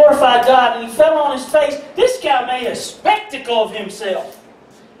 and he glorified God, and he fell on his face. This guy made a spectacle of himself.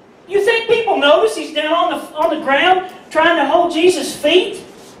 You think people notice he's down on the ground trying to hold Jesus' feet?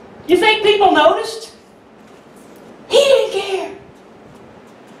 You think people noticed? He didn't care.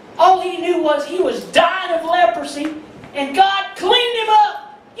 All he knew was he was dying of leprosy, and God cleaned him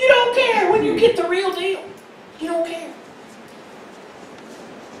up. You don't care when you get the real deal. You don't care.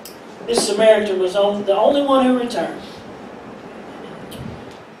 This Samaritan was the only one who returned.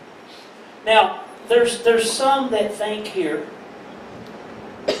 Now, there's some that think here,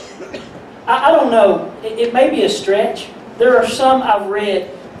 I don't know, it may be a stretch. There are some I've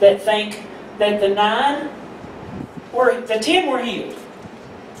read that think that the 10 were healed.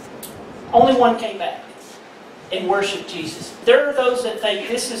 Only one came back and worshiped Jesus. There are those that think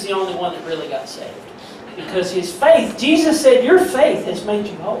this is the only one that really got saved. Because his faith, Jesus said, your faith has made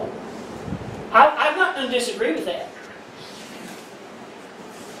you whole. I'm not going to disagree with that.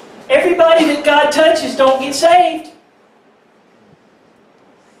 Everybody that God touches don't get saved.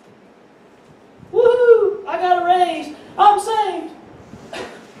 Woo! I got a raise. I'm saved.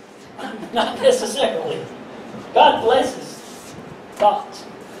 Not necessarily. God blesses thoughts.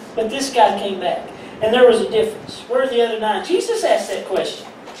 But this guy came back. And there was a difference. Where are the other 9? Jesus asked that question.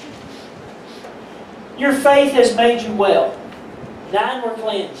 Your faith has made you well. 9 were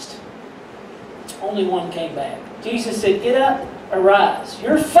cleansed. Only one came back. Jesus said, get up, arise.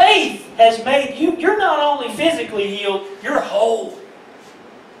 Your faith has made you, you're not only physically healed, you're whole.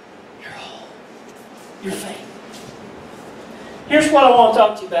 You're whole. Your faith. Here's what I want to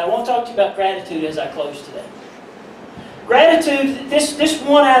talk to you about. I want to talk to you about gratitude as I close today. Gratitude, this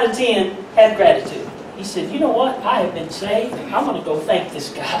 1 out of 10 had gratitude. He said, you know what? I have been saved. I'm going to go thank this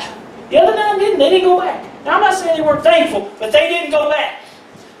guy. The other 9 didn't. They didn't go back. Now, I'm not saying they weren't thankful, but they didn't go back.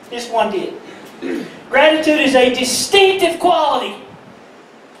 This one did. Gratitude is a distinctive quality.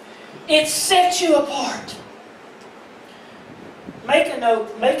 It sets you apart. Make a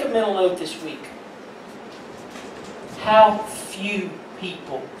mental note this week. How few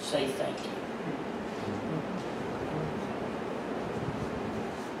people say thank you.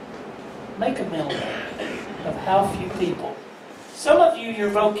 Make a mental note of how few people. Some of you, your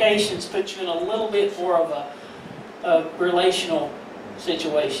vocations put you in a little bit more of a relational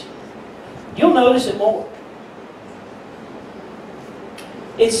situation. You'll notice it more.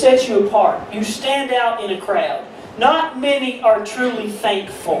 It sets you apart. You stand out in a crowd. Not many are truly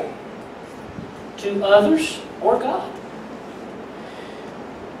thankful to others or God.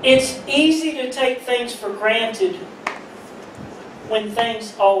 It's easy to take things for granted when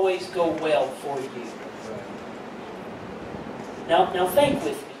things always go well for you. Now think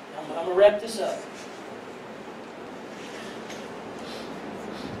with me. I'm going to wrap this up.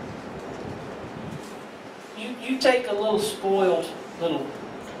 You take a little spoiled little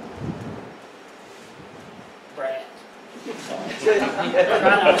brat.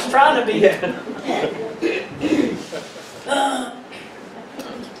 I was trying to be.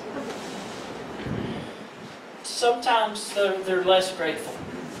 Sometimes they're less grateful.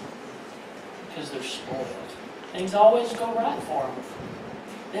 because they're spoiled. Things always go right for them.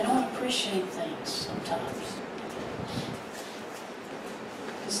 They don't appreciate things sometimes.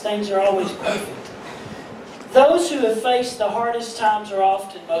 Because things are always perfect. Those who have faced the hardest times are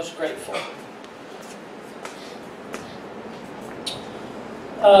often most grateful.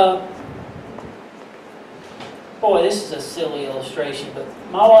 Boy, this is a silly illustration, but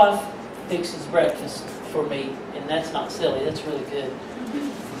my wife fixes breakfast for me, and that's not silly, that's really good.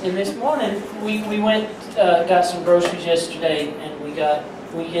 And this morning, we went, got some groceries yesterday, and we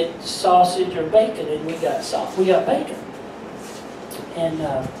get sausage or bacon, and we got bacon. And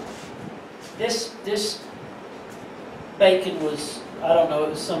this bacon was, I don't know, it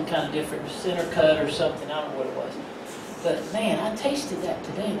was some kind of different center cut or something, I don't know what it was. But man, I tasted that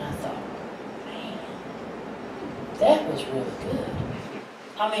today, and I thought, man, that was really good.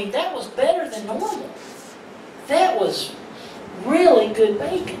 I mean, that was better than normal. That was really good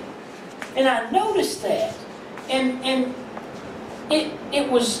bacon. And I noticed that. And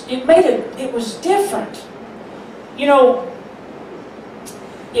it was different. You know,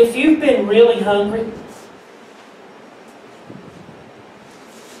 if you've been really hungry, you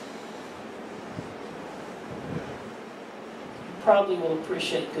probably will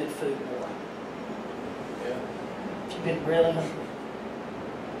appreciate good food more. If you've been really hungry.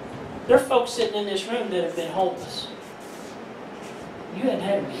 There are folks sitting in this room that have been homeless. You hadn't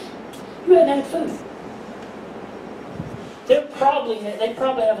had meat. You hadn't had food. They probably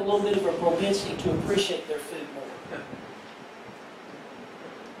have a little bit of a propensity to appreciate their food more.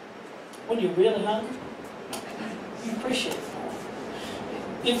 When you're really hungry, you appreciate it more.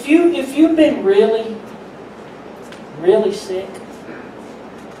 If you've been really, really sick,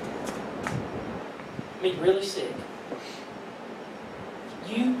 really sick,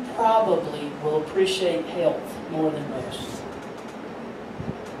 you probably will appreciate health more than most.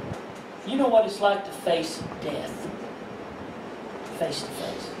 You know what it's like to face death, face to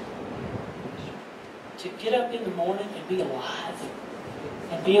face. To get up in the morning and be alive,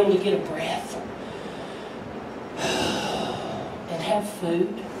 and be able to get a breath, and have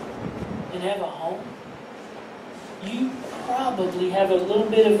food, and have a home. You probably have a little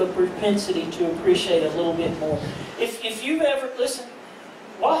bit of a propensity to appreciate a little bit more. If you've ever, listen,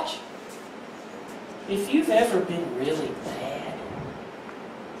 watch. If you've ever been really bad,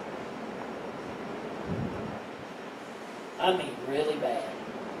 I mean really bad,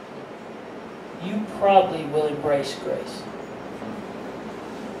 you probably will embrace grace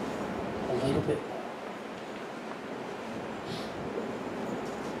a little bit more.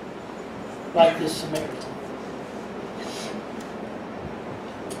 Like this Samaritan.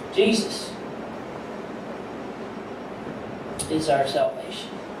 Jesus is our salvation.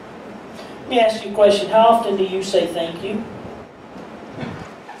 Let me ask you a question. How often do you say thank you?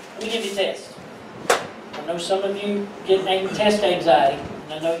 Let me give you a test. I know some of you get test anxiety,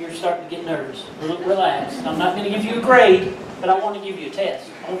 and I know you're starting to get nervous. Relax. I'm not going to give you a grade, but I want to give you a test.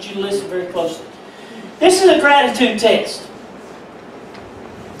 I want you to listen very closely. This is a gratitude test.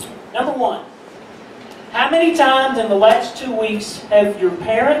 Number one. How many times in the last 2 weeks have your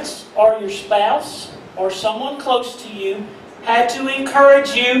parents or your spouse or someone close to you had to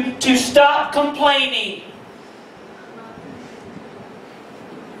encourage you to stop complaining?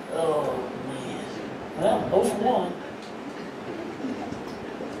 Oh, man. Well, 0 for 1.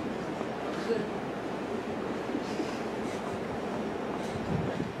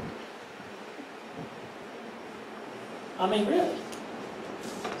 I mean, really.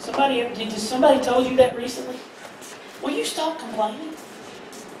 Did somebody told you that recently? Will you stop complaining?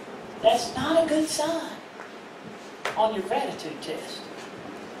 That's not a good sign on your gratitude test.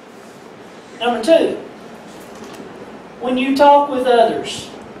 Number 2, when you talk with others,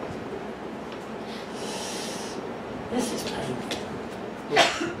 this is painful.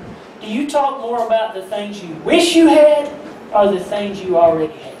 Do you talk more about the things you wish you had or the things you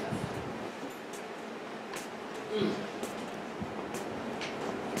already have?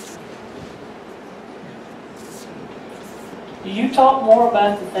 Do you talk more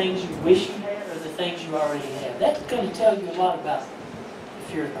about the things you wish you had or the things you already have? That's going to tell you a lot about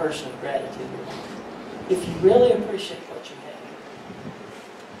if you're a person of gratitude or not. If you really appreciate what you have.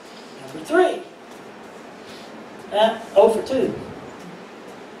 Number 3. 0 for 2.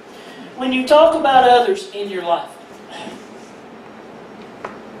 When you talk about others in your life,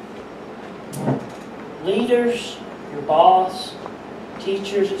 leaders, your boss,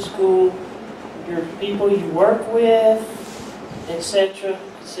 teachers at school, your people you work with, etc.,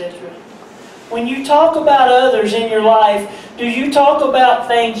 etc. When you talk about others in your life, do you talk about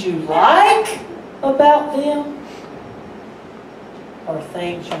things you like about them or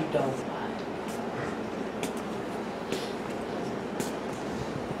things you don't like?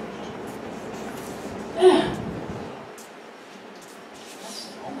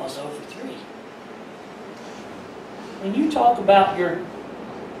 about your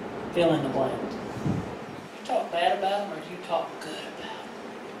fill in the blank? You talk bad about them or do you talk good about them?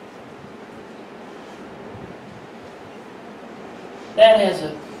 That has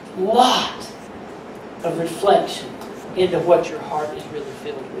a lot of reflection into what your heart is really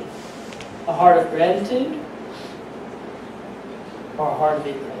filled with. A heart of gratitude or a heart of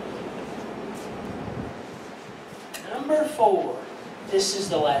ingratitude. Number 4. This is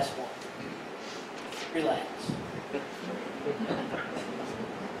the last one. Relax.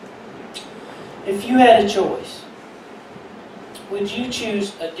 If you had a choice, would you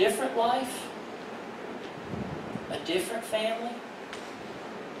choose a different life? A different family?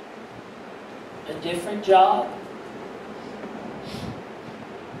 A different job?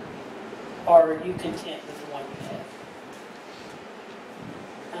 Or are you content with the one you have?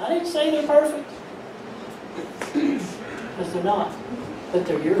 Now, I didn't say they're perfect. Because they're not. But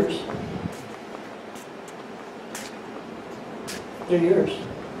they're yours. They're yours.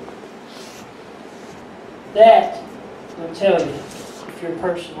 That will tell you if you're a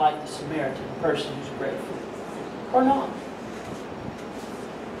person like the Samaritan, a person who's grateful, or not.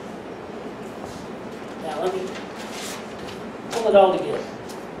 Now let me pull it all together.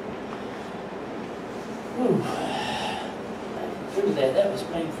 Whew. Through that, that was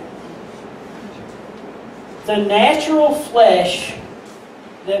painful. The natural flesh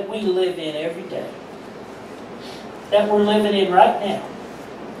that we live in every day, that we're living in right now,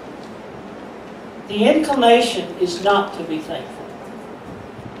 the inclination is not to be thankful.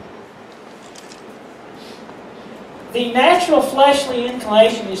 The natural fleshly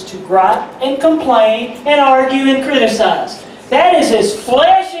inclination is to gripe and complain and argue and criticize. That is as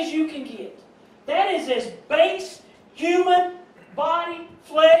flesh as you can get. That is as base, human, body,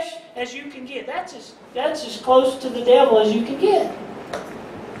 flesh as you can get. That's as close to the devil as you can get.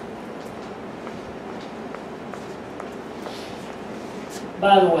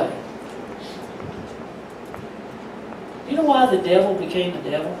 By the way, you know why the devil became the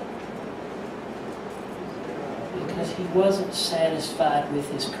devil? Because he wasn't satisfied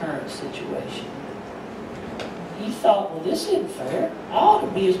with his current situation. He thought, well, this isn't fair. I ought to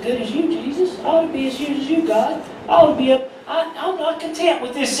be as good as you, Jesus. I ought to be as good as you, God. I ought to be I'm not content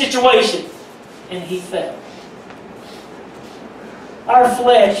with this situation. And he fell. Our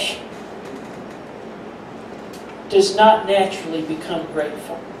flesh does not naturally become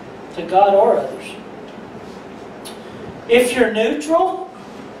grateful to God or others. If you're neutral,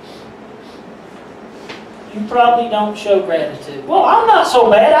 you probably don't show gratitude. Well, I'm not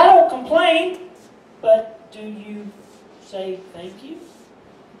so bad. I don't complain. But do you say thank you?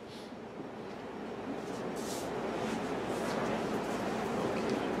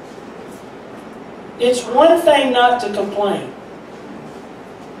 It's one thing not to complain.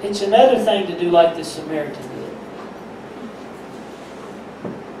 It's another thing to do like the Samaritan did.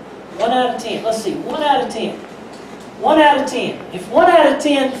 1 out of 10. Let's see. 1 out of 10. 1 out of 10. If 1 out of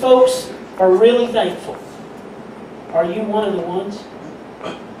 10 folks are really thankful, are you one of the ones?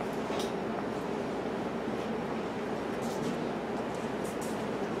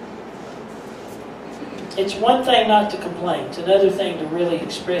 It's one thing not to complain. It's another thing to really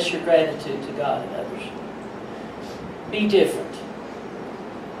express your gratitude to God and others. Be different.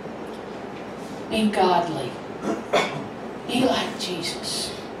 Be godly. Be like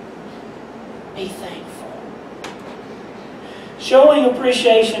Jesus. Be thankful. Showing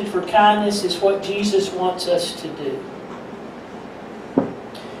appreciation for kindness is what Jesus wants us to do.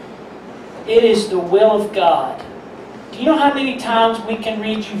 It is the will of God. Do you know how many times we can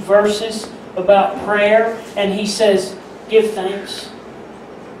read you verses about prayer and he says, give thanks?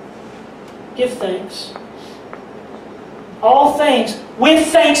 Give thanks. All things with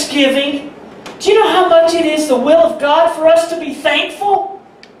thanksgiving. Do you know how much it is the will of God for us to be thankful?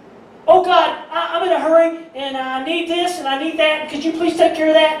 Oh God, I'm in a hurry and I need this and I need that. Could you please take care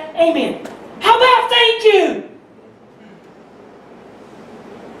of that? Amen. How about thank you?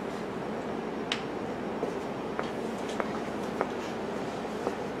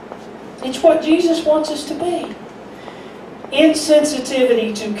 It's what Jesus wants us to be.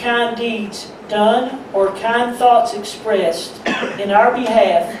 Insensitivity to kind deeds done or kind thoughts expressed in our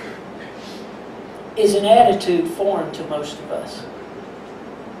behalf is an attitude foreign to most of us.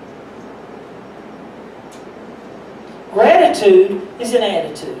 Gratitude is an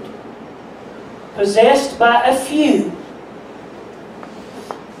attitude possessed by a few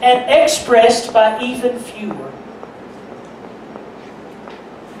and expressed by even fewer.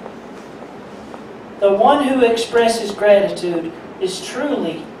 The one who expresses gratitude is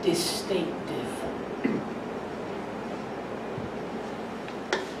truly distinctive.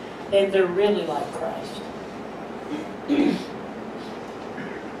 And they're really like Christ.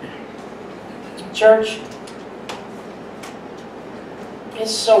 Church,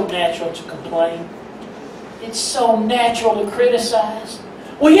 it's so natural to complain. It's so natural to criticize.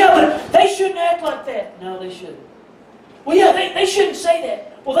 Well, yeah, but they shouldn't act like that. No, they shouldn't. Well, yeah, they shouldn't say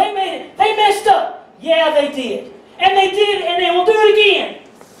that. Well, they messed up. Yeah, they did. And they did, and they will do it again.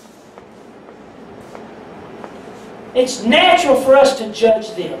 It's natural for us to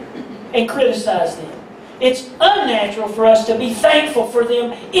judge them and criticize them. It's unnatural for us to be thankful for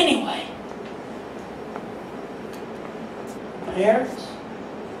them anyway. Parents,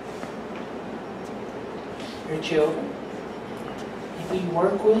 your children, people you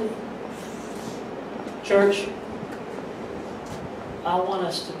work with, church, I want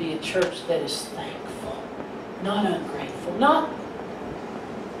us to be a church that is thankful, not ungrateful, not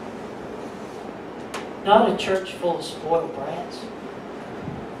a church full of spoiled brats.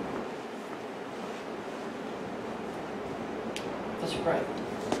 Let's pray.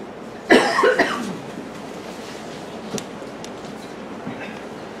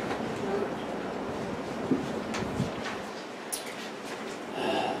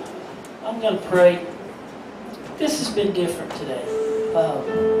 I'm going to pray. This has been different today.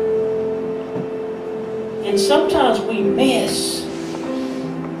 And sometimes we miss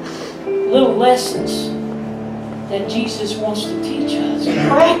little lessons that Jesus wants to teach us.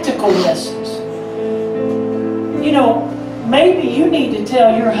 Practical lessons. You know, maybe you need to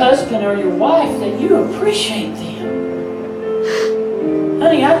tell your husband or your wife that you appreciate them.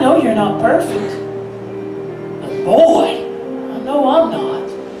 Honey, I know you're not perfect. But boy, I know I'm not.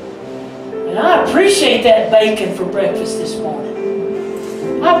 And I appreciate that bacon for breakfast this morning.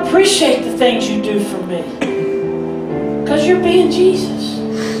 I appreciate the things you do for me. Because you're being Jesus.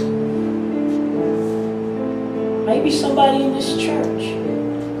 Maybe somebody in this church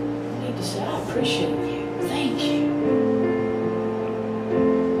need to say, I appreciate you. Thank you.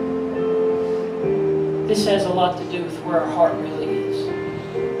 This has a lot to do with where our heart really is.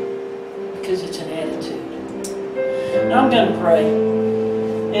 Because it's an attitude. Now I'm going to pray.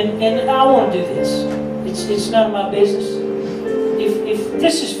 And I want to do this. It's none of my business. If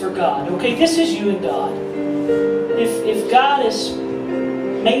this is for God, okay? This is you and God. If God is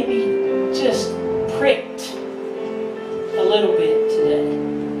maybe just pricked a little bit today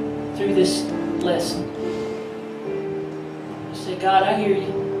through this lesson, say, God, I hear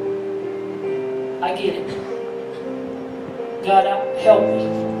you. I get it. God, help me.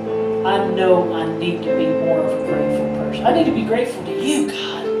 I know I need to be more of a grateful person. I need to be grateful to you,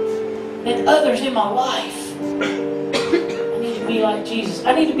 God, and others in my life. I need to be like Jesus.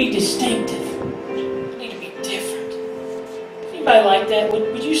 I need to be distinctive. I need to be different. Anybody like that?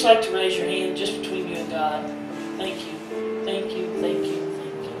 Would you just like to raise your hand just between you and God? Thank you. Thank you. Thank you.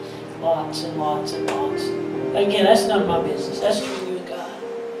 Thank you. Lots and lots and lots. Again, that's none of my business. That's between you and God.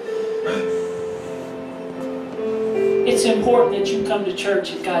 It's important that you come to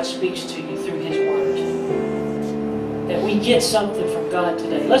church and God speaks to you through His Word. That we get something from God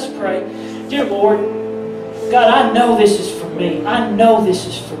today. Let's pray. Dear Lord, God, I know this is for me. I know this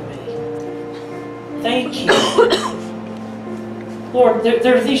is for me. Thank you. Lord,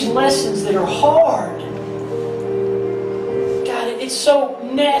 there are these lessons that are hard. God, it's so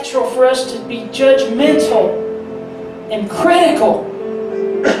natural for us to be judgmental and critical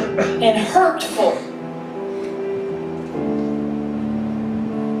and hurtful.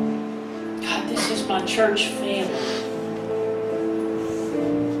 God, this is my church family.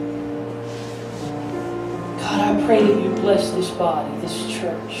 God, I pray that you bless this body, this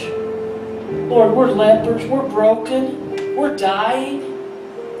church. Lord, we're lepers, we're broken, we're dying,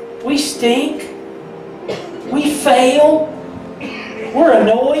 we stink, we fail, we're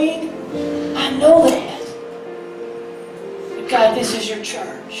annoying. I know that. But God, this is your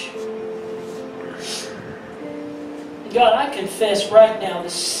church. God, I confess right now the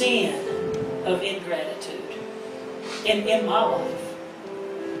sin of ingratitude in my life.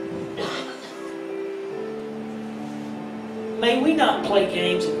 May we not play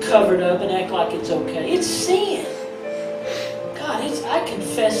games and cover it up and act like it's okay. It's sin. God, I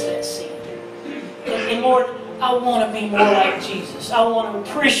confess that sin. And Lord, I want to be more like Jesus. I want to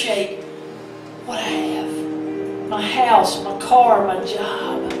appreciate what I have. My house, my car, my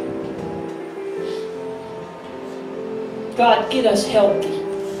job. God, get us healthy.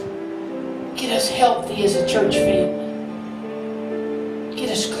 Get us healthy as a church family. Get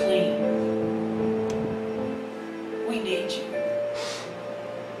us clean. We need you.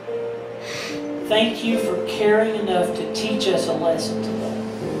 Thank you for caring enough to teach us a lesson today.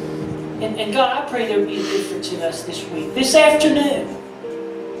 And God, I pray there will be a difference in us this week. This afternoon,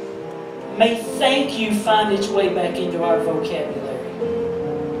 may thank you find its way back into our vocabulary.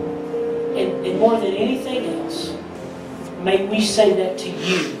 And more than anything else, may we say that to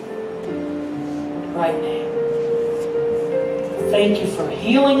you right now. Thank you for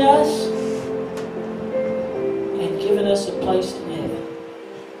healing us and giving us a place in heaven.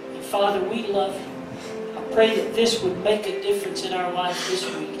 And Father, we love you. I pray that this would make a difference in our life this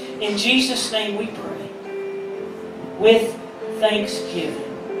week. In Jesus' name we pray. With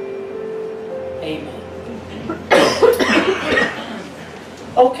thanksgiving. Amen.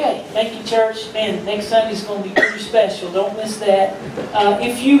 Okay, thank you, church. Man, next Sunday's going to be pretty special. Don't miss that.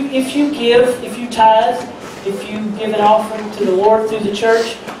 If you give, if you tithe, if you give an offering to the Lord through the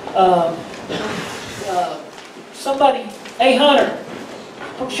church, somebody, hey Hunter,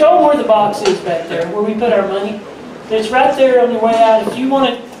 show them where the box is back there, where we put our money. It's right there on your way out. If you want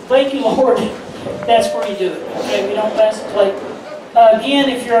to, thank you, Lord, that's where you do it. Okay, we don't pass the plate. Again,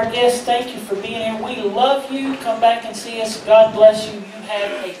 if you're our guest, thank you for being here. We love you. Come back and see us. God bless you. You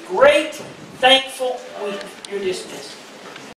have a great, thankful week. You're dismissed.